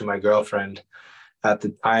message to my girlfriend at the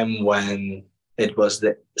time when it was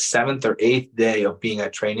the 7th or 8th day of being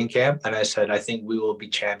at training camp. And I said, I think we will be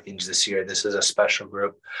champions this year. This is a special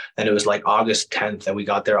group. And it was like August 10th, and we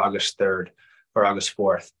got there August 3rd or August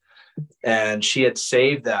 4th. And she had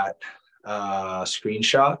saved that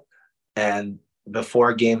screenshot. And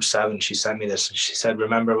before game 7, she sent me this, and she said,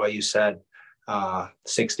 remember what you said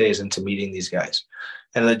 6 days into meeting these guys.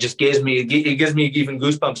 And it just gives me even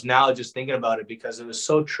goosebumps now just thinking about it, because it was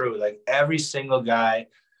so true. Like every single guy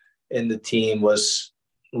in the team was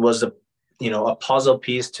a puzzle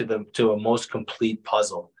piece to a most complete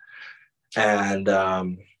puzzle. And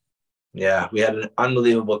we had an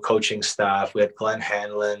unbelievable coaching staff. We had Glenn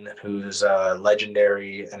Hanlon, who's a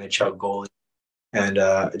legendary NHL goalie, and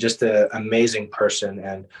just an amazing person.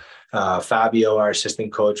 And Fabio, our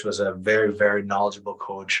assistant coach, was a very, very knowledgeable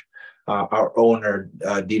coach. Our owner,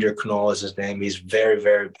 Dieter Knoll is his name. He's very,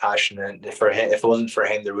 very passionate. For him, if it wasn't for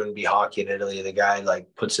him, there wouldn't be hockey in Italy. The guy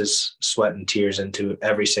puts his sweat and tears into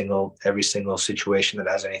every single situation that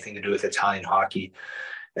has anything to do with Italian hockey.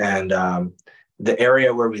 And the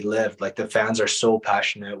area where we lived, the fans are so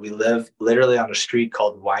passionate. We live literally on a street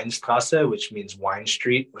called Weinstrasse, which means wine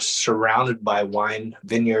street. We're surrounded by wine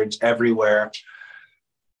vineyards everywhere.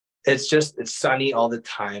 It's sunny all the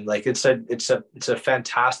time. It's a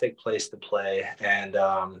fantastic place to play. And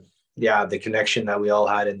the connection that we all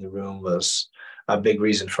had in the room was a big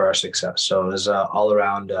reason for our success. So it was all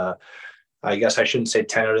around, I guess I shouldn't say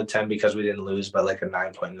 10 out of 10 because we didn't lose, but a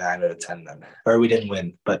 9.9 out of 10 then. Or we didn't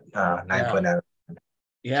win, but 9.9.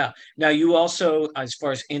 Yeah. Now you also, as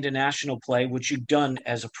far as international play, which you've done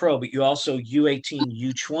as a pro, but you also U18,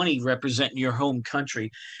 U20 representing your home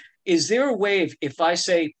country. Is there a way, if I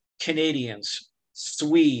say Canadians,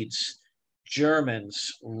 Swedes,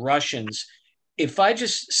 Germans, Russians, if I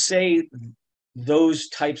just say those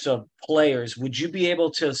types of players, would you be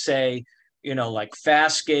able to say,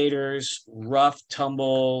 fast skaters, rough,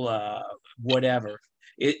 tumble, whatever?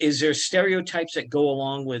 Is there stereotypes that go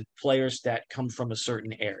along with players that come from a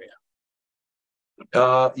certain area?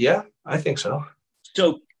 Yeah, I think so.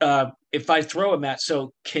 So if I throw them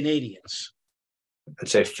Canadians. I'd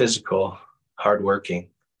say physical, hardworking,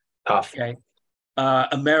 tough. Okay.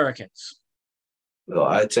 Americans. Well,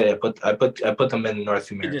 I'd say I put them in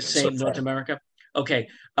North America. In the same North America? Okay.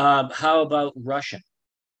 How about Russian?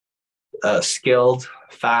 Skilled,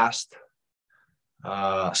 fast,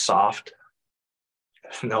 soft.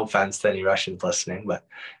 No offense to any Russians listening, but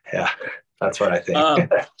yeah, that's what I think.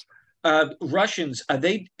 Russians, are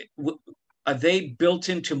they built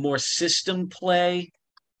into more system play,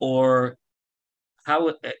 or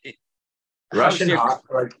how? Russian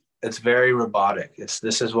hockey, it's very robotic.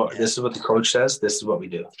 This is what the coach says. This is what we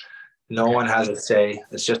do. No one has a say.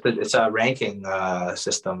 It's just it's a ranking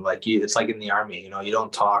system. It's like in the army. You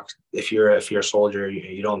don't talk if you're a soldier.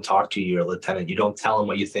 You don't talk to your lieutenant. You don't tell him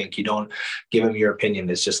what you think. You don't give him your opinion.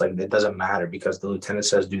 It's just it doesn't matter because the lieutenant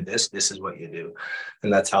says do this. This is what you do,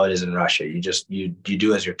 and that's how it is in Russia. You just you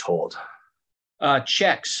do as you're told.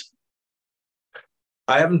 Czechs.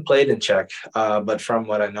 I haven't played in Czech, but from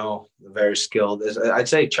what I know, very skilled. I'd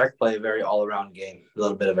say Czech play a very all-around game, a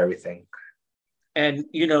little bit of everything. And,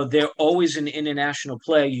 they're always in international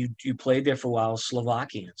play. You played there for a while,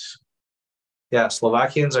 Slovakians. Yeah,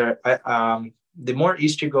 Slovakians are the more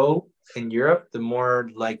east you go in Europe, the more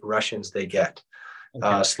like Russians they get.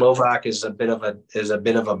 Okay. Slovak is a bit of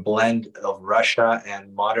a blend of Russia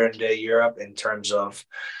and modern day Europe in terms of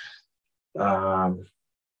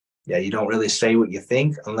you don't really say what you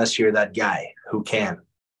think unless you're that guy who can.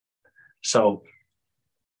 So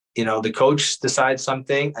the coach decides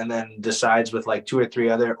something and then decides with 2 or 3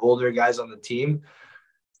 other older guys on the team,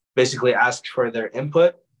 basically asks for their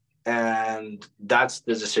input. And that's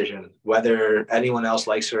the decision, whether anyone else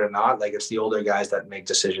likes it or not. It's the older guys that make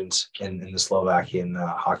decisions in the Slovakian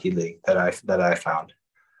hockey league that I found.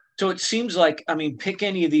 So it seems pick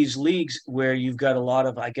any of these leagues where you've got a lot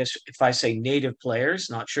of, I guess, if I say native players,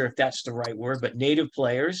 not sure if that's the right word, but native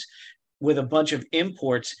players with a bunch of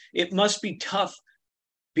imports. It must be tough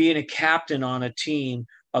being a captain on a team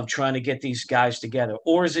of trying to get these guys together?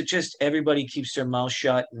 Or is it just everybody keeps their mouth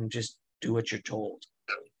shut and just do what you're told?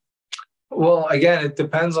 Well, again, it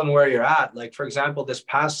depends on where you're at. For example, this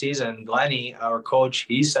past season, Lenny, our coach,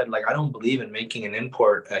 he said, I don't believe in making an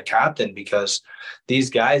import a captain because these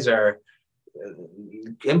guys are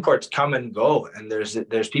imports come and go. And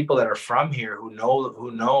there's people that are from here who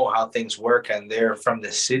know how things work, and they're from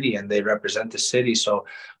the city and they represent the city. So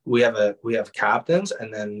we have captains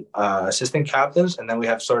and then assistant captains, and then we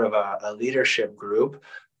have sort of a leadership group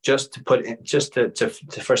just to put in,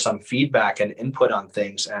 for some feedback and input on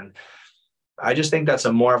things. And I just think that's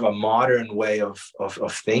a more of a modern way of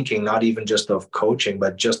thinking, not even just of coaching,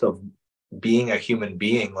 but just of being a human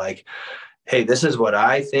being. Like, hey, this is what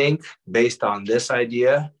I think based on this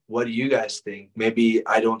idea. What do you guys think? Maybe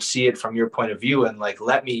I don't see it from your point of view, and like,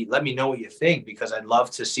 let me know what you think, because I'd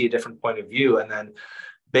love to see a different point of view. And then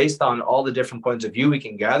based on all the different points of view we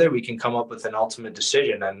can gather, we can come up with an ultimate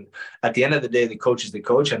decision. And at the end of the day, the coach is the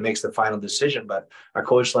coach and makes the final decision. But our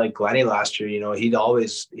coach, like Glennie last year, he'd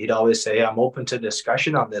always say, I'm open to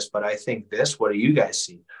discussion on this, but I think this, what do you guys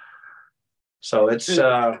see? So it's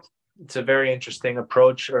a very interesting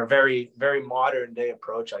approach, or a very, very modern day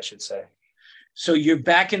approach, I should say. So you're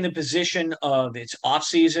back in the position of it's off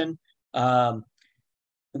season.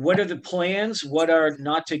 What are the plans? What are,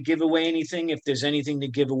 not to give away anything if there's anything to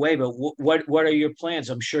give away, but what are your plans?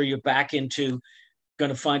 I'm sure you're back into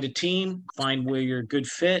going to find a team, find where you're a good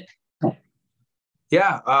fit.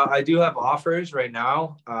 Yeah, I do have offers right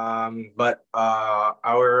now, but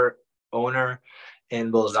our owner in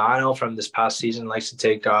Bolzano from this past season likes to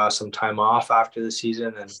take some time off after the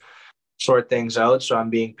season and sort things out. So I'm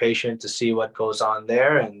being patient to see what goes on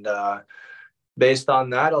there, and based on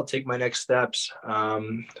that, I'll take my next steps.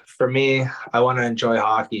 For me, I want to enjoy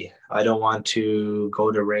hockey. I don't want to go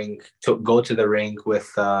to the rink with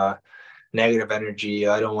negative energy.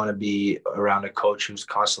 I don't want to be around a coach who's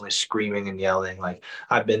constantly screaming and yelling. Like,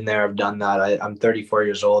 I've been there, I've done that. I'm 34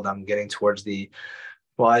 years old. I'm getting towards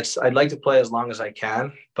I'd like to play as long as I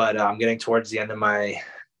can, but I'm getting towards the end of my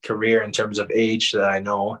career in terms of age that I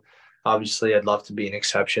know. Obviously, I'd love to be an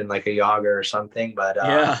exception like a Yager or something, but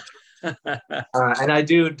yeah. And I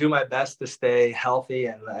do my best to stay healthy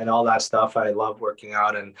and all that stuff. I love working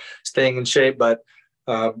out and staying in shape, but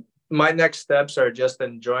my next steps are just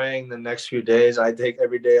enjoying the next few days. I take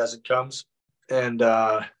every day as it comes, and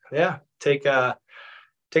take it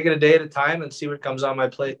a day at a time and see what comes on my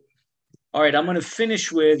plate. All right, I'm going to finish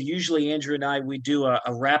with, usually Andrew and I, we do a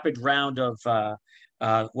rapid round of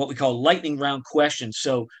what we call lightning round questions.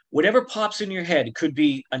 So whatever pops in your head, it could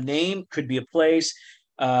be a name, could be a place.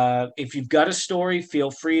 If you've got a story, feel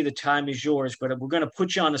free. The time is yours. But we're going to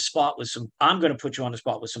put you on the spot with I'm going to put you on the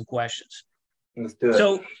spot with some questions. Let's do it.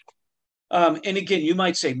 So, and again, you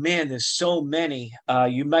might say, man, there's so many.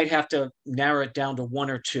 You might have to narrow it down to one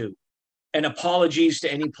or two. And apologies to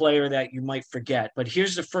any player that you might forget. But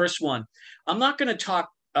here's the first one. I'm not going to talk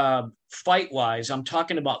fight-wise. I'm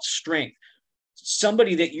talking about strength.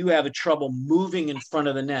 Somebody that you have a trouble moving in front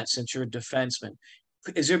of the net since you're a defenseman.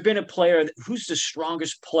 Has there been a player who's the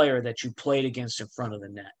strongest player that you played against in front of the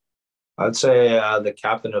net? I'd say the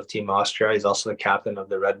captain of Team Austria. He's also the captain of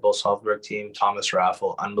the Red Bull Salzburg team, Thomas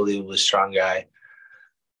Raffel. Unbelievably strong guy.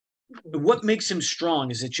 What makes him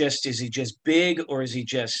strong? Is he just big, or is he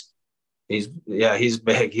just... He's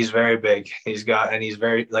big. He's very big. He's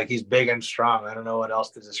big and strong. I don't know what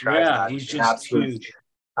else to describe that. He's just huge.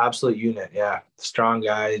 Absolute unit. Yeah. Strong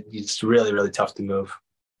guy. He's really, really tough to move.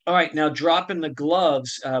 All right. Now, dropping the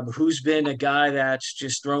gloves, who's been a guy that's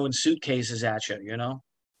just throwing suitcases at you,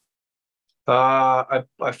 I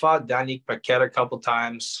fought Danique Paquette a couple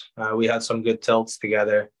times. We had some good tilts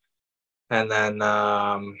together. And then,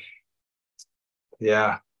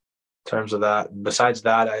 in terms of that, besides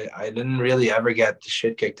that, I didn't really ever get the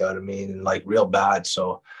shit kicked out of me, like real bad.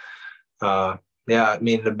 So,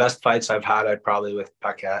 the best fights I've had, I'd probably with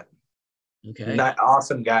Paquette. Okay. That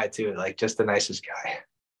awesome guy too, like just the nicest guy,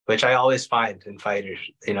 which I always find in fighters,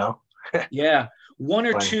 Yeah. One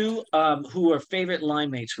or two who are favorite line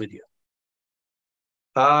mates with you?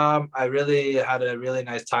 I really had a really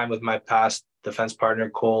nice time with my past defense partner,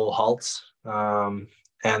 Cole Haltz.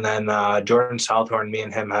 And then Jordan Southhorn, me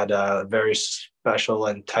and him had a very special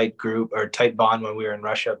and tight bond when we were in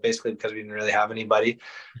Russia, basically because we didn't really have anybody.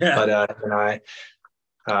 Yeah. But him and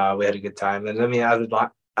I, we had a good time. And I mean,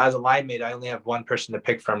 as a line mate, I only have one person to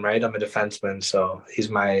pick from, right? I'm a defenseman, so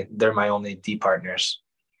they're my only D partners.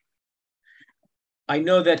 I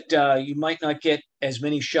know that you might not get as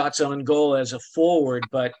many shots on goal as a forward,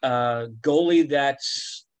 but goalie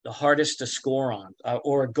that's the hardest to score on,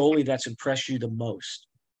 or a goalie that's impressed you the most?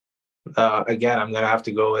 Again, I'm going to have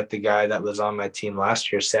to go with the guy that was on my team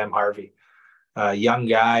last year, Sam Harvey. Young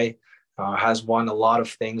guy, has won a lot of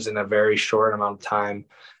things in a very short amount of time.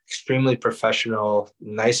 Extremely professional,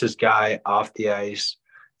 nicest guy off the ice,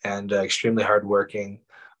 and extremely hardworking,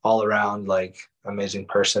 all around, like, amazing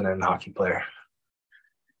person and hockey player.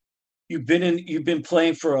 You've been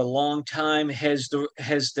playing for a long time. Has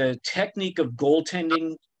the technique of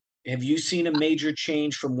goaltending, have you seen a major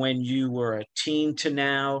change from when you were a teen to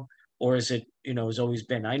now? Or is it, has always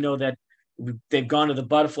been? I know that they've gone to the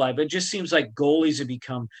butterfly, but it just seems like goalies have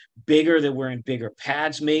become bigger. They're wearing bigger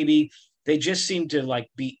pads, maybe. They just seem to like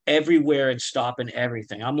be everywhere and stopping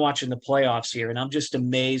everything. I'm watching the playoffs here, and I'm just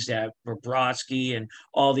amazed at Bobrovsky and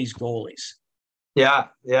all these goalies. Yeah,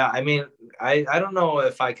 yeah. I mean, I don't know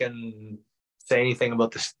if I can say anything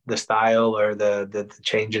about the style or the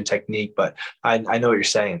change in technique, but I know what you're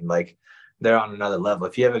saying. Like, they're on another level.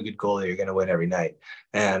 If you have a good goalie, you're going to win every night,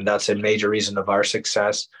 and that's a major reason of our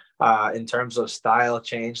success. In terms of style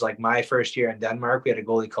change, like my first year in Denmark, we had a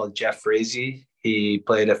goalie called Jeff Frazee. He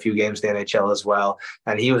played a few games in the NHL as well,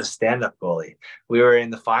 and he was a stand-up goalie. We were in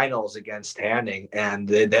the finals against Hanning, and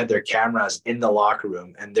they had their cameras in the locker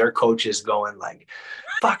room, and their coaches going like,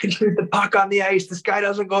 fucking shoot the puck on the ice. This guy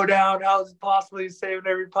doesn't go down. How is it possible he's saving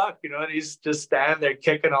every puck? You know, and he's just standing there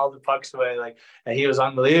kicking all the pucks away. Like, and he was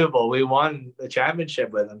unbelievable. We won the championship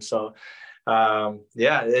with him. So,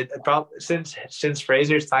 yeah, it probably since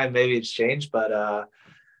Fraser's time, maybe it's changed, but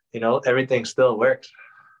everything still works.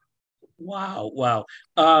 Wow, wow.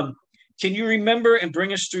 Can you remember and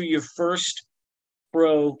bring us through your first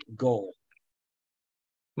pro goal?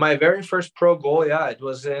 My very first pro goal, yeah, it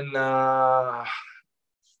was in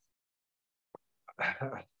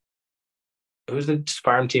it was the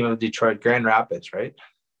farm team of Detroit, Grand Rapids, right?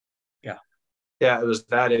 Yeah. Yeah, it was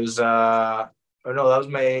that. It was or no, that was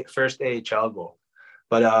my first AHL goal.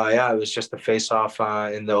 But yeah, it was just a face off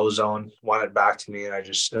in the ozone, won it back to me, and it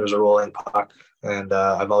was a rolling puck. And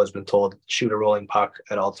I've always been told shoot a rolling puck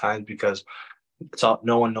at all times because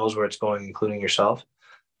no one knows where it's going, including yourself.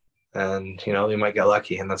 And you might get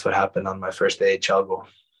lucky, and that's what happened on my first AHL goal.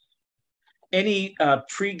 Any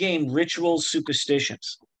pregame rituals,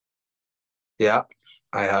 superstitions? Yeah,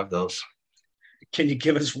 I have those. Can you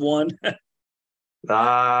give us one?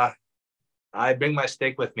 I bring my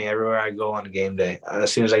stick with me everywhere I go on game day.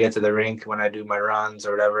 As soon as I get to the rink, when I do my runs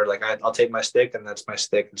or whatever, like I'll take my stick, and that's my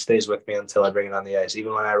stick. It stays with me until I bring it on the ice.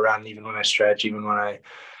 Even when I run, even when I stretch, even when I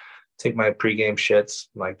take my pregame shits,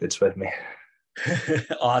 like it's with me.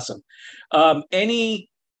 Awesome. Any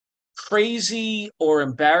crazy or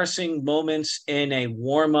embarrassing moments in a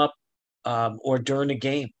warm-up or during a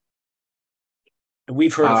game?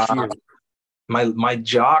 We've heard a few. My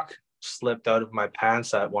jock slipped out of my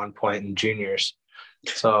pants at one point in juniors.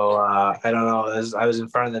 So I don't know. I was in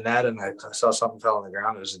front of the net, and I saw something fell on the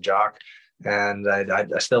ground. It was a jock, and I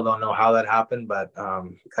still don't know how that happened, but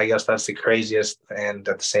I guess that's the craziest and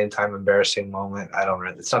at the same time embarrassing moment.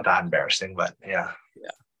 It's not that embarrassing, but yeah.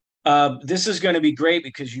 This is going to be great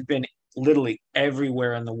because you've been literally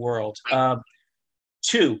everywhere in the world.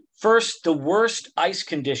 First, the worst ice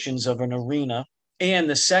conditions of an arena, and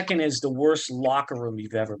the second is the worst locker room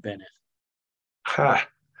you've ever been in. Huh.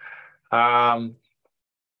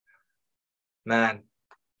 Man,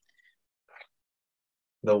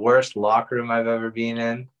 the worst locker room I've ever been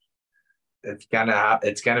in, it's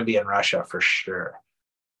gonna be in Russia for sure.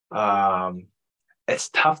 It's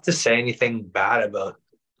tough to say anything bad about.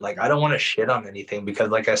 Like, I don't want to shit on anything because,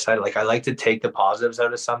 like I said, like I like to take the positives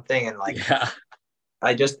out of something, and like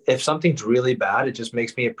if something's really bad, it just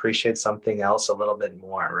makes me appreciate something else a little bit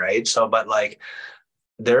more, right? So, but like,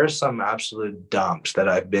 there are some absolute dumps that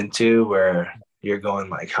I've been to where you're going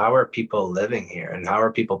like, how are people living here and how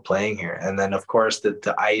are people playing here? And then, of course,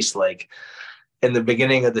 the ice, like in the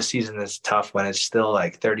beginning of the season, is tough when it's still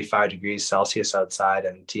like 35 degrees Celsius outside,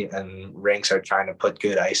 and rinks are trying to put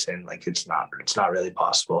good ice in. Like, it's not really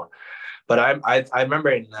possible. But I remember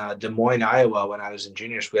in Des Moines, Iowa, when I was in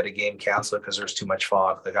juniors, we had a game canceled because there was too much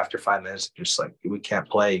fog. Like, after 5 minutes, just like, we can't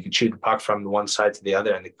play. You could shoot the puck from the one side to the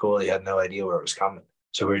other, and the goalie had no idea where it was coming.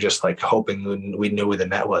 So we were just like hoping we knew where the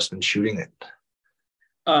net was and shooting it.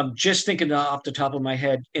 Just thinking off the top of my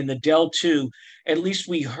head, in the Del 2, at least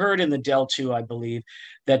we heard in the Del 2, I believe,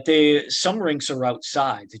 that some rinks are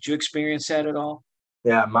outside. Did you experience that at all?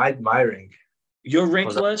 Yeah, my rink. Your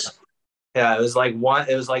rink was? Yeah, it was like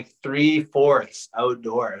 3/4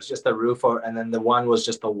 outdoor. It was just a roof, and then the one was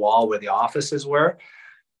just the wall where the offices were.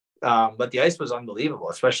 But the ice was unbelievable,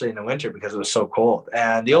 especially in the winter because it was so cold.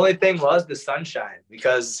 And the only thing was the sunshine,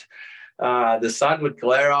 because the sun would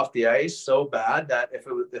glare off the ice so bad that if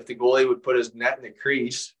the goalie would put his net in the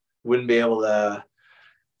crease, wouldn't be able to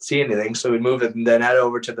see anything. So we moved the net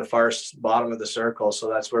over to the far bottom of the circle. So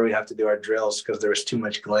that's where we have to do our drills because there was too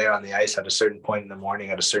much glare on the ice at a certain point in the morning,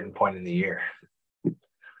 at a certain point in the year.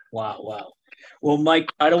 Wow. Well,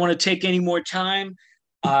 Mike, I don't want to take any more time.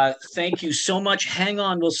 Thank you so much. Hang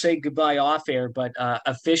on, we'll say goodbye off air, but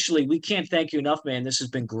officially, we can't thank you enough, man. This has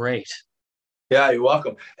been great. Yeah, you're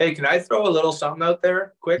welcome. Hey, can I throw a little something out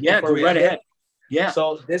there quick? Yeah, go right ahead. Yeah.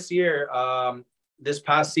 So this year, this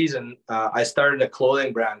past season, I started a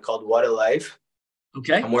clothing brand called What a Life.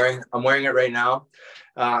 Okay. I'm wearing it right now.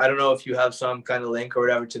 I don't know if you have some kind of link or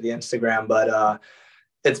whatever to the Instagram, but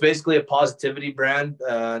it's basically a positivity brand.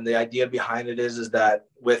 And the idea behind it is that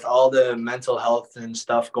with all the mental health and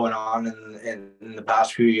stuff going on in the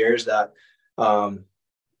past few years, that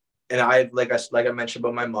and like I mentioned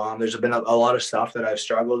about my mom, there's been a lot of stuff that I've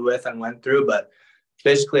struggled with and went through, but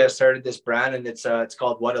basically I started this brand, and it's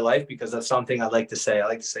called What a Life, because that's something I like to say. I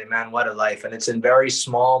like to say, man, what a life. And it's in very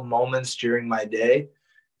small moments during my day,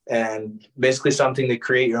 and basically something to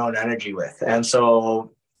create your own energy with. And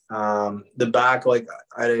so the back, like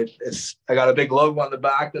I got a big logo on the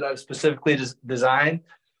back that I've specifically designed.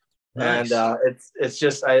 Nice. And it's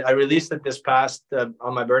just I released it this past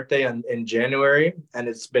on my birthday in January, and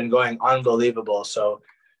it's been going unbelievable. So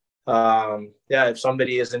yeah, if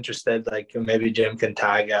somebody is interested, like maybe Jim can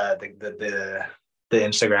tag the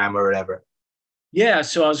Instagram or whatever. Yeah,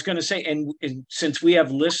 so I was going to say, and since we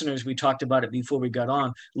have listeners, we talked about it before we got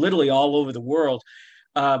on, literally all over the world.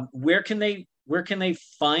 Where can they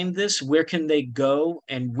find this? Where can they go?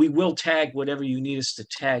 And we will tag whatever you need us to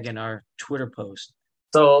tag in our Twitter post.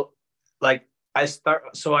 So like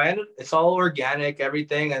it's all organic,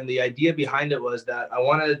 everything. And the idea behind it was that I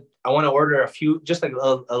want to order a few, just like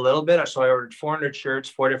a little bit. So I ordered 400 shirts,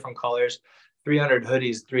 4 different colors, 300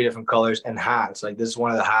 hoodies, 3 different colors, and hats. Like this is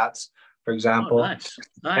one of the hats, for example. Oh,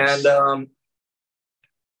 nice. And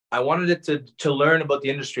I wanted it to learn about the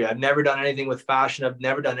industry. I've never done anything with fashion. I've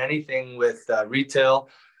never done anything with retail.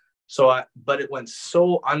 But it went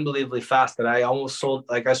so unbelievably fast that I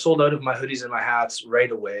sold out of my hoodies and my hats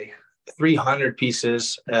right away. 300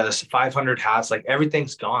 pieces, 500 hats, like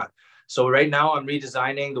everything's gone. So right now I'm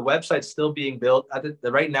redesigning. The website's still being built.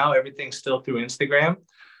 Right now everything's still through Instagram.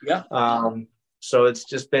 Yeah. So it's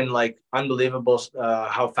just been like unbelievable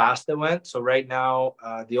how fast it went. So right now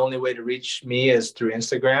the only way to reach me is through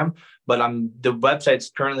Instagram. But the website's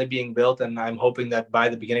currently being built, and I'm hoping that by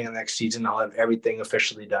the beginning of next season I'll have everything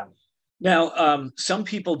officially done. Now, some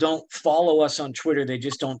people don't follow us on Twitter. They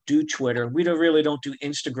just don't do Twitter. We really don't do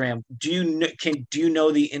Instagram. Do you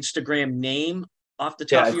know the Instagram name off the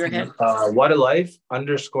top of your head? What a Life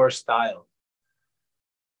 _style.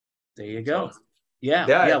 There you go. So,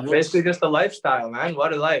 yeah. Basically just a lifestyle, man.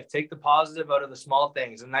 What a life. Take the positive out of the small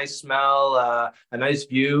things. A nice smell, a nice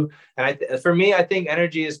view. And for me, I think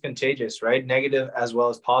energy is contagious, right? Negative as well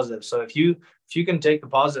as positive. So if you can take the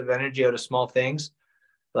positive energy out of small things,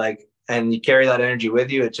 and you carry that energy with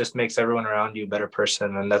you, it just makes everyone around you a better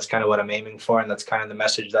person. And that's kind of what I'm aiming for. And that's kind of the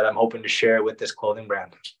message that I'm hoping to share with this clothing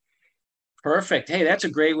brand. Perfect. Hey, that's a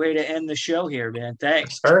great way to end the show here, man.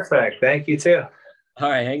 Thanks. Perfect. Thank you too. All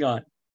right, hang on.